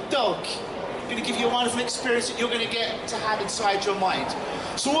meow like a dog. I'm going to give you a wonderful experience that you're going to get to have inside your mind.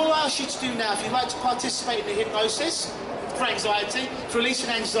 So what I'll ask you to do now, if you'd like to participate in the hypnosis for anxiety, for releasing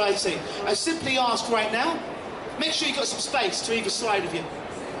anxiety, I simply ask right now, make sure you've got some space to either side of you.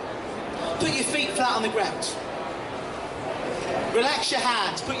 Put your feet flat on the ground. Relax your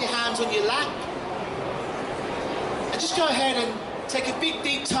hands, put your hands on your lap. And just go ahead and take a big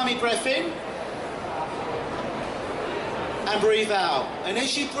deep tummy breath in. And breathe out. And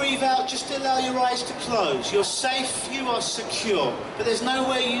as you breathe out, just allow your eyes to close. You're safe, you are secure. But there's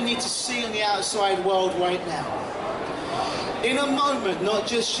nowhere you need to see in the outside world right now. In a moment, not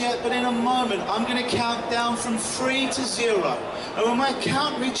just yet, but in a moment, I'm going to count down from 3 to 0. And when my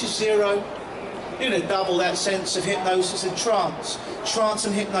count reaches 0, you're going to double that sense of hypnosis and trance. Trance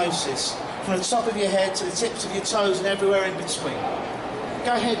and hypnosis. From the top of your head to the tips of your toes and everywhere in between.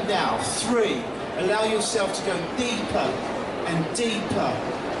 Go ahead now. 3. Allow yourself to go deeper and deeper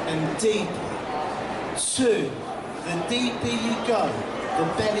and deeper. 2. The deeper you go, the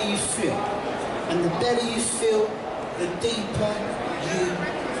better you feel. And the better you feel, the deeper you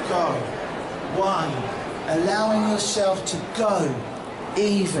go. 1, allowing yourself to go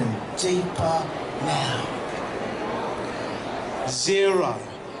even deeper now. 0,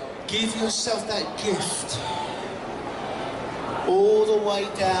 give yourself that gift all the way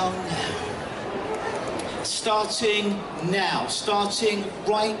down now. Starting now, starting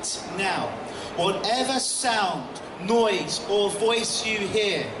right now. Whatever sound, noise or voice you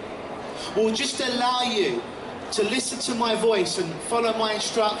hear will just allow you to listen to my voice and follow my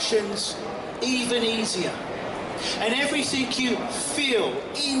instructions even easier. And everything you feel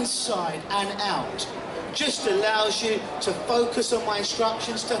inside and out just allows you to focus on my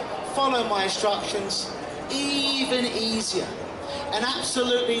instructions, to follow my instructions even easier. And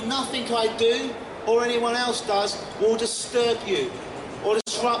absolutely nothing I do or anyone else does will disturb you or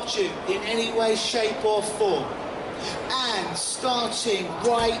disrupt you in any way, shape or form. And starting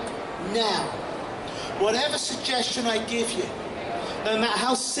right now, whatever suggestion I give you, no matter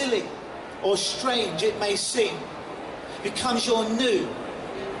how silly or strange it may seem, becomes your new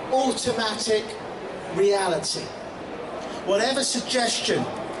automatic reality. Whatever suggestion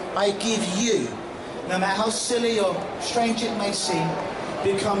I give you, no matter how silly or strange it may seem,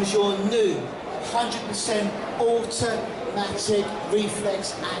 becomes your new 100% automatic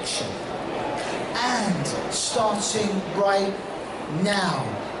reflex action. And starting right now,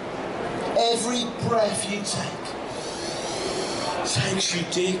 every breath you take takes you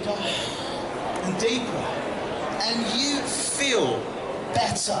deeper and deeper, and you feel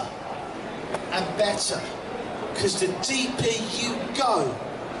better and better, because the deeper you go,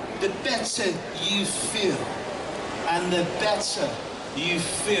 the better you feel, and the better you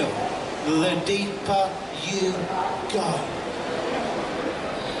feel, the deeper you go.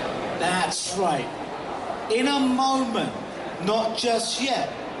 That's right. In a moment, not just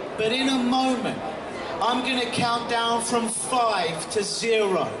yet, but in a moment, I'm going to count down from 5 to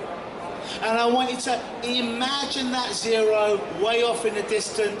 0. And I want you to imagine that 0 way off in the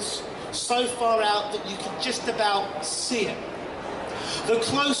distance, so far out that you can just about see it. The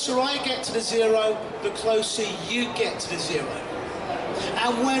closer I get to the 0, the closer you get to the 0.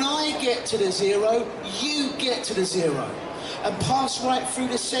 And when I get to the 0, you get to the 0. And pass right through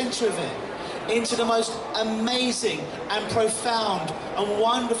the center of it into the most amazing and profound and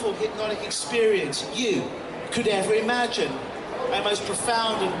wonderful hypnotic experience you could ever imagine. A most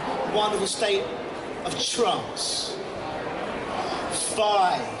profound and wonderful state of trance.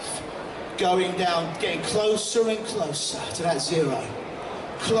 5, going down, getting closer and closer to that 0.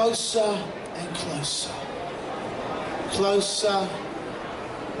 Closer and closer. Closer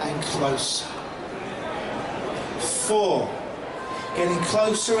and closer. 4, getting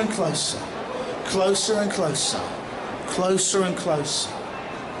closer and closer. Closer and closer. Closer and closer.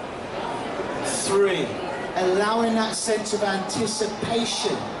 3, allowing that sense of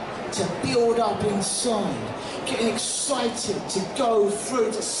anticipation to build up inside, getting excited to go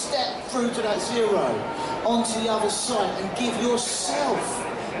through, to step through to that 0, onto the other side, and give yourself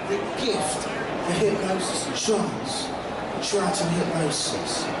the gift of hypnosis and trance and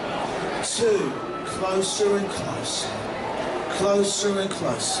hypnosis. 2, closer and closer, closer and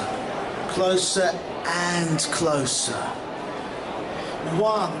closer, closer and closer.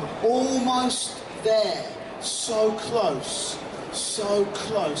 1, almost there. So close,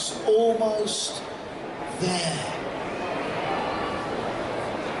 almost there.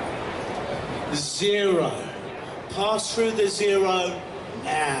 0, pass through the 0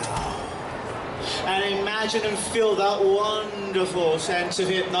 now. And imagine and feel that wonderful sense of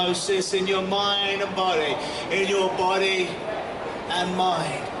hypnosis in your mind and body, in your body and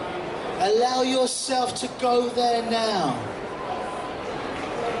mind. Allow yourself to go there now.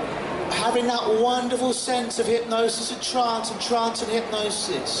 Having that wonderful sense of hypnosis and trance and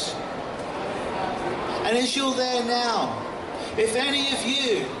hypnosis. And as you're there now, if any of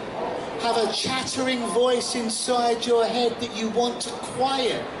you have a chattering voice inside your head that you want to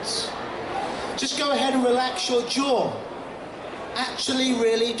quiet, just go ahead and relax your jaw. Actually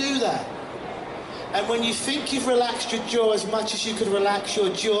really do that. And when you think you've relaxed your jaw as much as you could relax your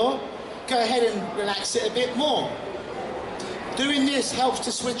jaw, go ahead and relax it a bit more. Doing this helps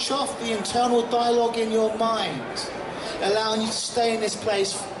to switch off the internal dialogue in your mind, allowing you to stay in this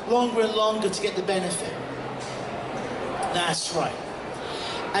place longer and longer to get the benefit. That's right.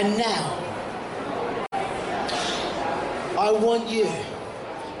 And now, I want you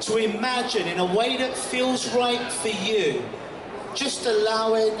to imagine in a way that feels right for you, just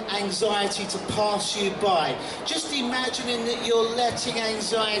allowing anxiety to pass you by. Just imagining that you're letting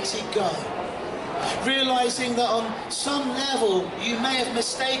anxiety go. Realizing that on some level you may have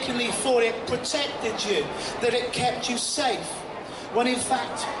mistakenly thought it protected you, that it kept you safe, when in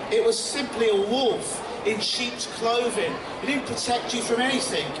fact it was simply a wolf in sheep's clothing. It didn't protect you from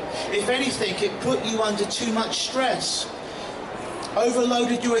anything. If anything, it put you under too much stress,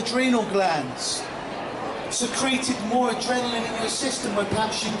 overloaded your adrenal glands, secreted more adrenaline in your system when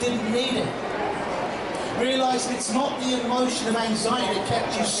perhaps you didn't need it. Realising it's not the emotion of anxiety that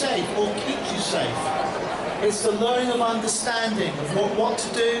kept you safe or keeps you safe. It's the learning of understanding of what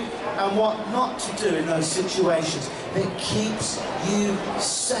to do and what not to do in those situations that keeps you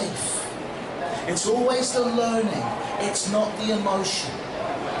safe. It's always the learning, it's not the emotion.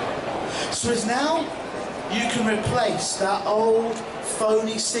 So as now you can replace that old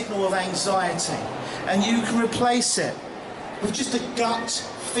phony signal of anxiety, and you can replace it with just a gut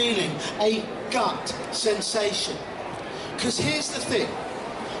feeling, a gut sensation. Because here's the thing,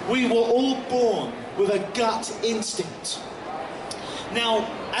 we were all born with a gut instinct. Now,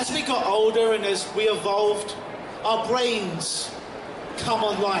 as we got older and as we evolved, our brains come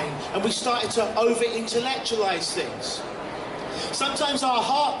online and we started to over-intellectualize things. Sometimes our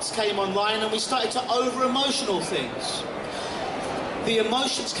hearts came online and we started to over-emotional things. The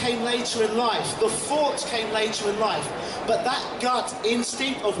emotions came later in life, the thoughts came later in life, but that gut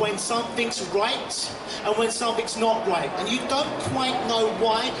instinct of when something's right and when something's not right, and you don't quite know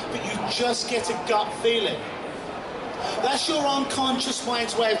why, but you just get a gut feeling. That's your unconscious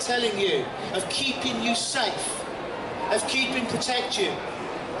mind's way of telling you, of keeping you safe, of protect you.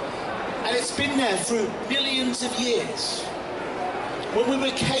 And it's been there through millions of years. When we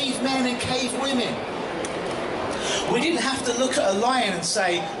were cavemen and cavewomen, we didn't have to look at a lion and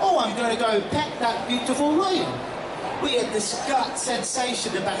say, oh, I'm going to go pet that beautiful lion. We had this gut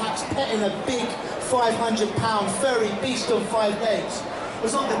sensation that perhaps petting a big 500-pound furry beast on 5 legs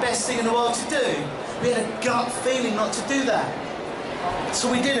was not the best thing in the world to do. We had a gut feeling not to do that.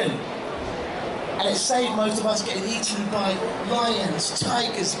 So we didn't. And it saved most of us getting eaten by lions,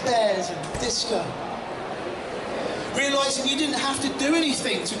 tigers, bears, and disco. Realising you didn't have to do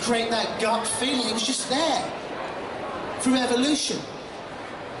anything to create that gut feeling, it was just there. Through evolution.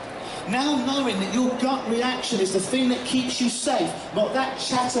 Now knowing that your gut reaction is the thing that keeps you safe, not that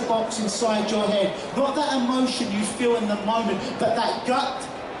chatterbox inside your head, not that emotion you feel in the moment, but that gut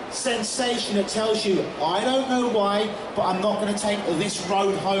sensation that tells you, I don't know why, but I'm not going to take this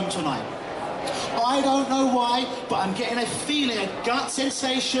road home tonight. I don't know why, but I'm getting a feeling, a gut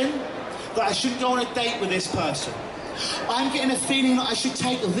sensation that I shouldn't go on a date with this person. I'm getting a feeling that I should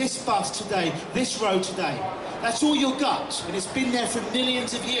take this bus today, this road today. That's all your gut, and it's been there for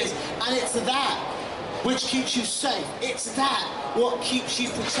millions of years. And it's that which keeps you safe. It's that what keeps you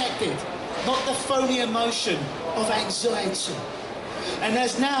protected, not the phony emotion of anxiety. And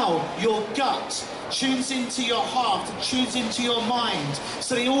as now your gut tunes into your heart and tunes into your mind,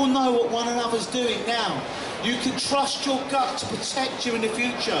 so they all know what one another's doing now. You can trust your gut to protect you in the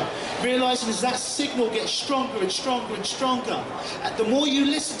future, realising as that signal gets stronger and stronger and stronger. And the more you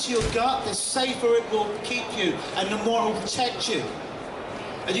listen to your gut, the safer it will keep you and the more it will protect you.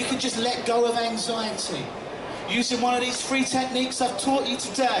 And you can just let go of anxiety. Using one of these 3 techniques I've taught you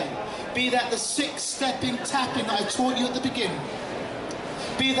today, be that the 6-stepping tapping that I taught you at the beginning,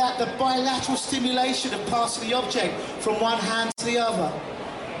 be that the bilateral stimulation of passing the object from one hand to the other,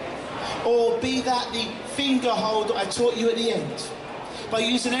 or be that the finger hold that I taught you at the end. By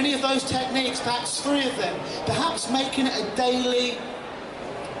using any of those techniques, perhaps 3 of them, perhaps making it a daily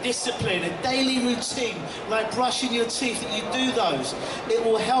discipline, a daily routine, like brushing your teeth, that you do those, it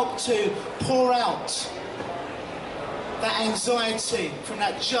will help to pour out that anxiety from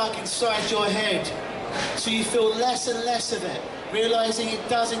that jug inside your head, so you feel less and less of it, realising it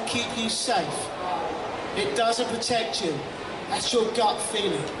doesn't keep you safe, it doesn't protect you. That's your gut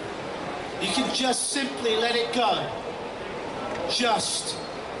feeling. You can just simply let it go. Just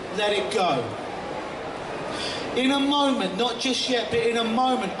let it go. In a moment, not just yet, but in a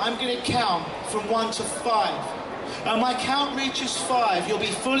moment, I'm going to count from 1 to 5. And my count reaches 5, you'll be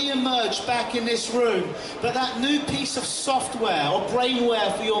fully immersed back in this room. But that new piece of software or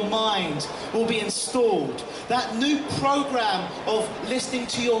brainware for your mind will be installed. That new program of listening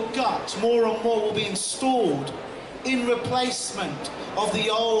to your gut more and more will be installed in replacement of the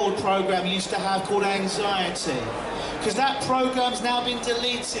old program you used to have called anxiety. Because that program's now been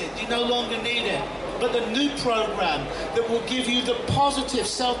deleted, you no longer need it. But the new program that will give you the positive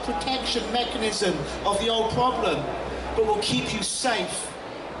self-protection mechanism of the old problem, but will keep you safe,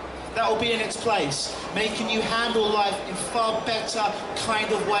 that will be in its place, making you handle life in far better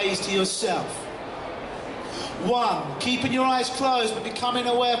kind of ways to yourself. 1, keeping your eyes closed but becoming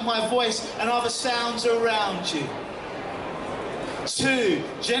aware of my voice and other sounds around you. 2,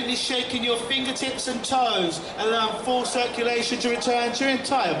 gently shaking your fingertips and toes, allowing full circulation to return to your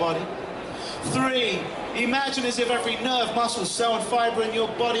entire body. 3, imagine as if every nerve, muscle, cell and fibre in your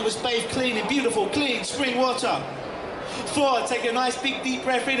body was bathed clean in beautiful, clean spring water. 4, take a nice big deep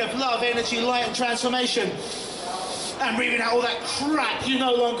breath in of love, energy, light and transformation. And breathing out all that crap you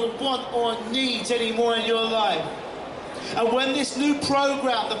no longer want or need anymore in your life. And when this new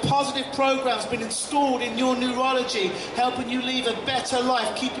program, the positive program, has been installed in your neurology, helping you live a better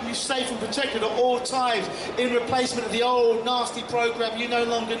life, keeping you safe and protected at all times, in replacement of the old nasty program you no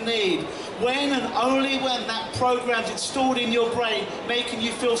longer need. When and only when that program's installed in your brain, making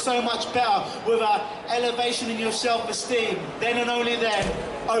you feel so much better with an elevation in your self-esteem, then and only then,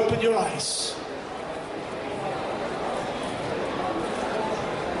 open your eyes.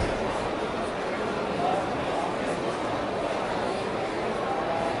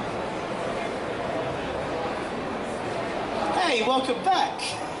 Hey, welcome back.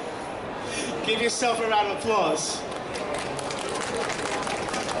 Give yourself a round of applause.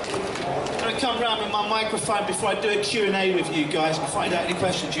 I'm going to come round with my microphone before I do a Q&A with you guys and find out any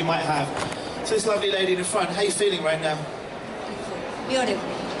questions you might have. So this lovely lady in the front, how are you feeling right now? Beautiful.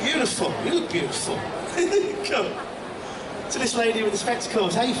 Beautiful. You look beautiful. Come. So this lady with the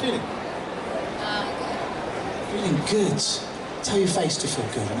spectacles, how are you feeling? Feeling good. Tell your face to feel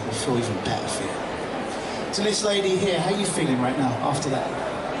good and it will feel even better for you. So this lady here, how are you feeling right now after that?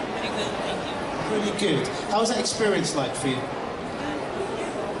 Pretty good, thank you. Really good. How was that experience like for you?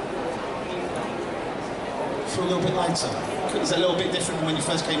 Feel a little bit lighter? Is that a little bit different than when you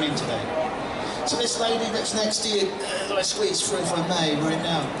first came in today? So this lady that's next to you, that I squeeze through if I may right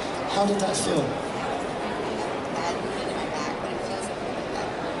now, how did that feel? Bad moving in my back, but it feels a little bit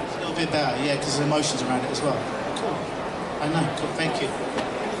better. A little bit better, yeah, because there's emotions around it as well. Cool. I know, cool, thank you.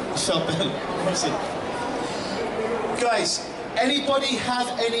 I felt better. Awesome. Guys, anybody have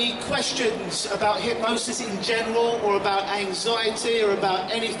any questions about hypnosis in general or about anxiety or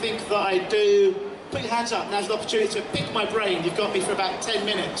about anything that I do? Put your hands up. Now's the opportunity to pick my brain. You've got me for about 10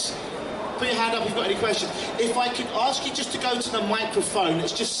 minutes. Put your hand up if you've got any questions. If I could ask you just to go to the microphone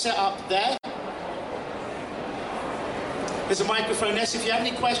that's just set up there. There's a microphone there, so if you have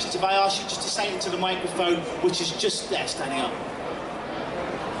any questions, if I ask you just to say it into the microphone, which is just there, standing up.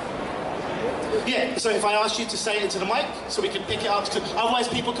 Yeah, so if I ask you to say it into the mic, so we can pick it up, otherwise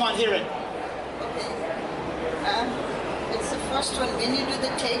people can't hear it. Okay. It's the first one. When you do the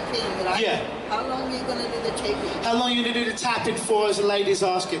taping, right? Yeah. How long are you going to do the taping? How long are you going to do the tapping for, as the lady's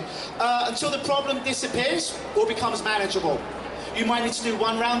asking? Until the problem disappears or becomes manageable. You might need to do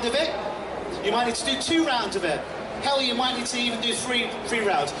 1 round of it. You might need to do 2 rounds of it. Hell, you might need to even do three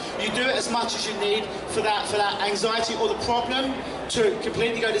rounds. You do it as much as you need for that anxiety or the problem to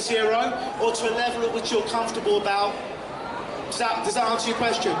completely go to 0 or to a level at which you're comfortable about. Does that answer your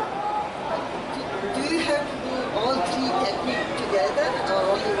question? Do you have to do all 3 techniques together or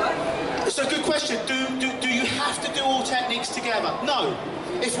only one? It's a good question. Do you have to do all techniques together? No.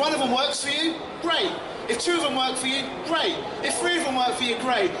 If one of them works for you, great. If 2 of them work for you, great. If 3 of them work for you,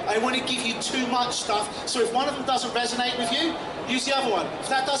 great. I want to give you too much stuff, so if one of them doesn't resonate with you, use the other one. If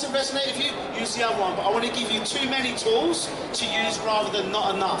that doesn't resonate with you, use the other one. But I want to give you too many tools to use rather than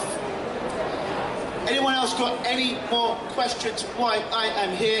not enough. Anyone else got any more questions why I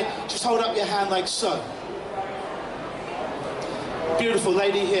am here? Just hold up your hand like so. Beautiful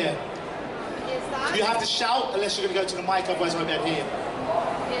lady here. Is that, You have to shout unless you're going to go to the mic, otherwise I won't be able to hear you.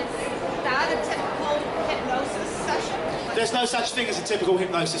 is that a typical hypnosis session? There's no such thing as a typical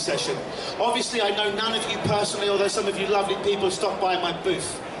hypnosis session. Obviously, I know none of you personally, although some of you lovely people stopped by my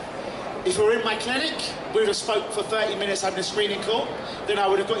booth. If we were in my clinic, we would have spoke for 30 minutes having a screening call. Then I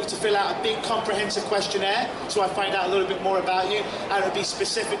would have got you to fill out a big comprehensive questionnaire so I find out a little bit more about you, and it would be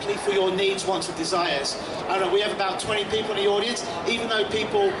specifically for your needs, wants and desires. I don't know, we have about 20 people in the audience. Even though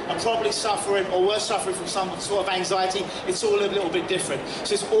people are probably suffering or were suffering from some sort of anxiety, it's all a little bit different.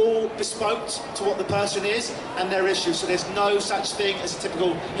 So it's all bespoke to what the person is and their issues. So there's no such thing as a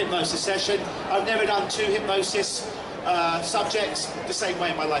typical hypnosis session. I've never done 2 hypnosis subjects the same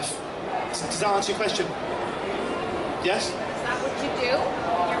way in my life. Does that answer your question? Yes? Is that what you do?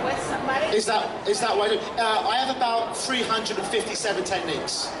 You're with somebody? Is that what I do? I have about 357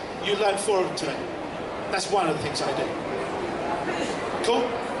 techniques. You learn 4 of them today. That's one of the things I do. Cool?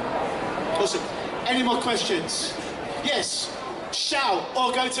 Awesome. Any more questions? Yes. Shout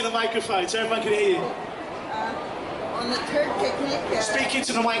or go to the microphone so everyone can hear you. On the 3rd technique... Speak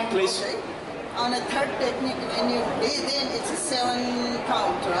into the mic, please. Okay. on a third technique, when you breathe in, it's a 7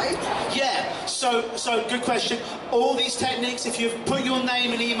 count, right? Yeah, so good question. All these techniques, if you've put your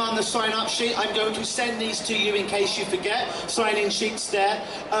name and email on the sign-up sheet, I'm going to send these to you in case you forget. Sign-in sheet's there.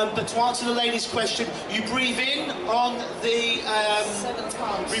 But to answer the lady's question, you breathe in on the... 7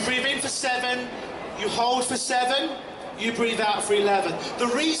 counts. you breathe in for 7, you hold for 7, you breathe out for 11. The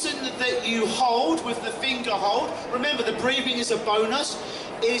reason that you hold with the finger hold, remember the breathing is a bonus,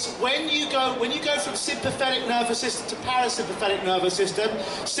 is when you go from sympathetic nervous system to parasympathetic nervous system,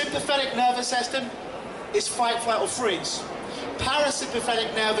 sympathetic nervous system is fight, flight or freeze.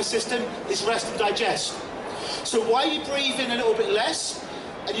 Parasympathetic nervous system is rest and digest. So why you breathe in a little bit less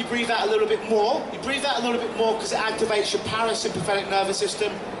and you breathe out a little bit more, you breathe out a little bit more because it activates your parasympathetic nervous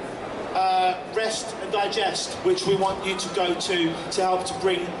system, rest and digest, which we want you to go to help to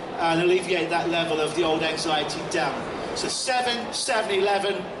bring and alleviate that level of the old anxiety down. So 7, 7,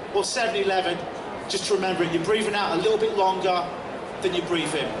 11, or 7, 11, just to remember it, you're breathing out a little bit longer than you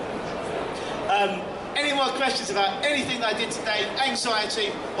breathe in. Any more questions about anything that I did today,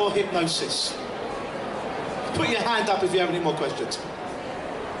 anxiety or hypnosis? Put your hand up if you have any more questions.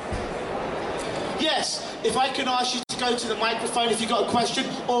 Yes, if I can ask you to go to the microphone if you've got a question,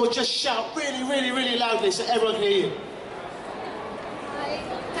 or just shout really, really, really loudly so everyone can hear you. Hi,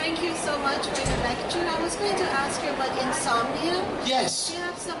 thank you so much for your lecture. I was going to ask you about insomnia. Yes. Do you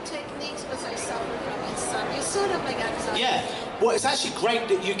have some techniques because I suffer from insomnia, sort of like anxiety? Yeah, well, it's actually great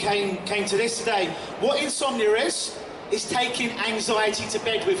that you came to this today. What insomnia is taking anxiety to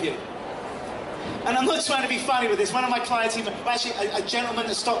bed with you. And I'm not trying to be funny with this. One of my clients, actually a gentleman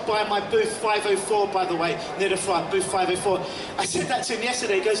that stopped by my booth 504, by the way, near the front, booth 504. I said that to him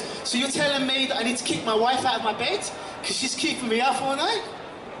yesterday. He goes, so you're telling me that I need to kick my wife out of my bed because she's keeping me up all night?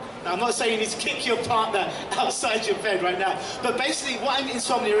 Now, I'm not saying you need to kick your partner outside your bed right now, but basically what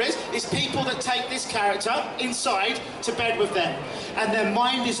insomnia is people that take this character inside to bed with them, and their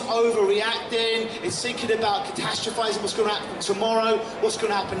mind is overreacting, it's thinking about catastrophizing what's going to happen tomorrow, what's going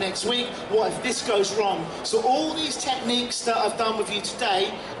to happen next week, what if this goes wrong. So all these techniques that I've done with you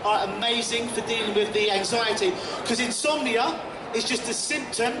today are amazing for dealing with the anxiety, because insomnia is just a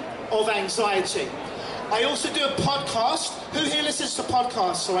symptom of anxiety. I also do a podcast. Who here listens to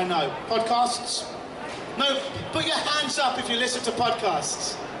podcasts, so I know? Podcasts? No, put your hands up if you listen to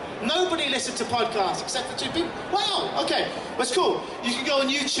podcasts. Nobody listens to podcasts except for 2 people? Wow, okay, that's cool. You can go on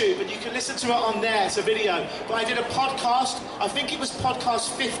YouTube and you can listen to it on there, it's a video. But I did a podcast, I think it was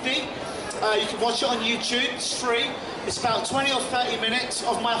podcast 50. You can watch it on YouTube, it's free. It's about 20 or 30 minutes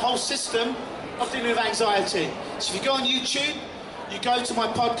of my whole system of dealing with anxiety. So if you go on YouTube, you go to my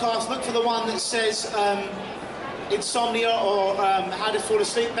podcast, look for the one that says insomnia or how to fall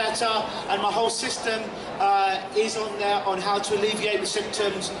asleep better, and my whole system is on there on how to alleviate the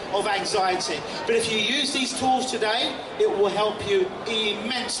symptoms of anxiety. But if you use these tools today, it will help you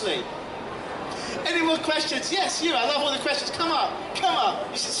immensely. Any more questions? Yes, you. I love all the questions. Come up.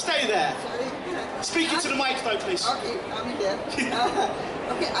 You should stay there. Speak into the microphone, please. Okay, I'm there.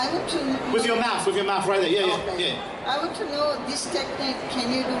 Okay, I want to know... With your mouth right there. Yeah. I want to know this technique,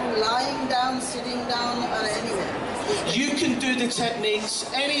 can you do lying down, sitting down, or anywhere? You can do the techniques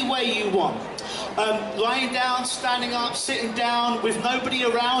any way you want. Lying down, standing up, sitting down, with nobody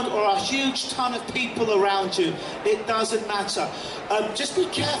around or a huge ton of people around you. It doesn't matter. Just be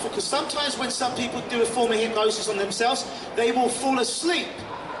careful, because sometimes when some people do a form of hypnosis on themselves, they will fall asleep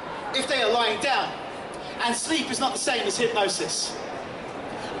if they are lying down. And sleep is not the same as hypnosis.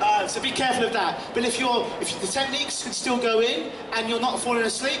 So be careful of that. But if the techniques can still go in and you're not falling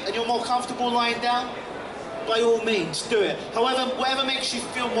asleep and you're more comfortable lying down, by all means, do it. However, whatever makes you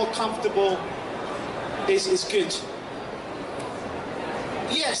feel more comfortable is good.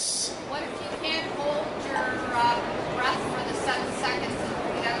 Yes? What if you can't hold your breath for the 7 seconds and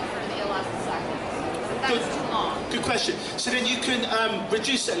breathe out for the 11 seconds? That's too long. Good question. So then you can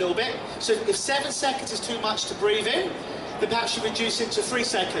reduce it a little bit. So if 7 seconds is too much to breathe in, then perhaps you reduce it to 3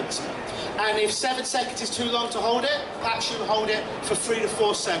 seconds. And if 7 seconds is too long to hold it, perhaps you hold it for 3 to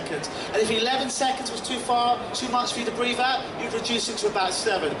 4 seconds. And if 11 seconds was too much for you to breathe out, you'd reduce it to about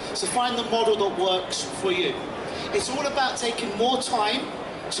 7. So find the model that works for you. It's all about taking more time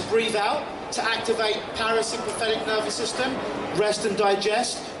to breathe out, to activate parasympathetic nervous system, rest and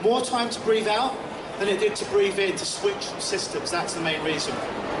digest. More time to breathe out than it did to breathe in, to switch systems. That's the main reason.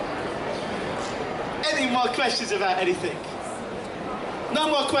 Any more questions about anything? No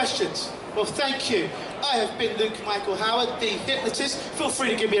more questions? Well, thank you. I have been Luke Michael Howard, the hypnotist. Feel free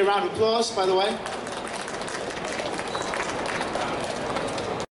to give me a round of applause, by the way.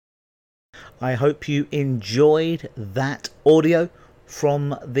 I hope you enjoyed that audio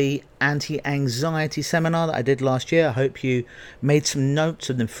from the anti-anxiety seminar that I did last year. I hope you made some notes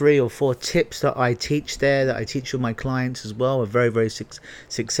of the 3 or 4 tips that I teach there, that I teach all my clients as well, are very, very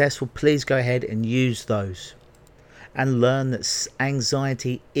successful. Please go ahead and use those and learn that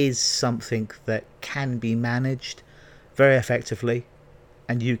anxiety is something that can be managed very effectively,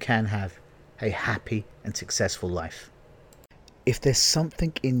 and you can have a happy and successful life. If there's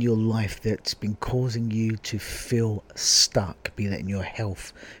something in your life that's been causing you to feel stuck, be that in your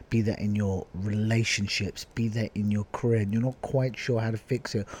health, be that in your relationships, be that in your career, and you're not quite sure how to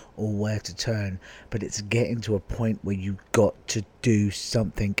fix it or where to turn, but it's getting to a point where you've got to do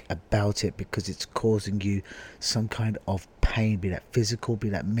something about it because it's causing you some kind of pain, be that physical, be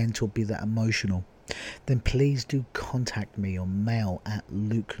that mental, be that emotional, then please do contact me on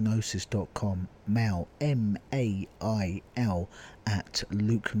mail@lukenosis.com. Mail, M-A-I-L, at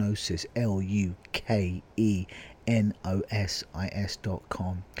Lukenosis,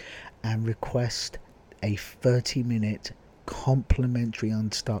 LUKENOSIS.com, and request a 30-minute complimentary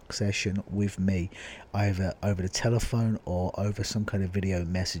Unstuck session with me, either over the telephone or over some kind of video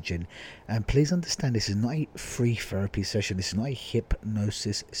messaging. And please understand, this is not a free therapy session, this is not a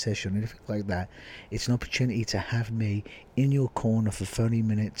hypnosis session, anything like that. It's an opportunity to have me in your corner for 30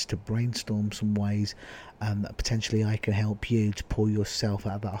 minutes to brainstorm some ways that potentially I can help you to pull yourself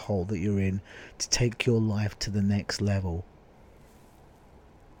out of that hole that you're in, to take your life to the next level.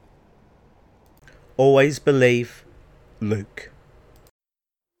 Always believe, Luke.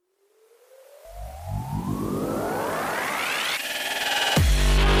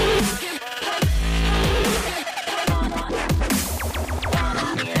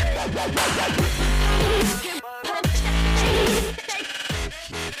 Yeah.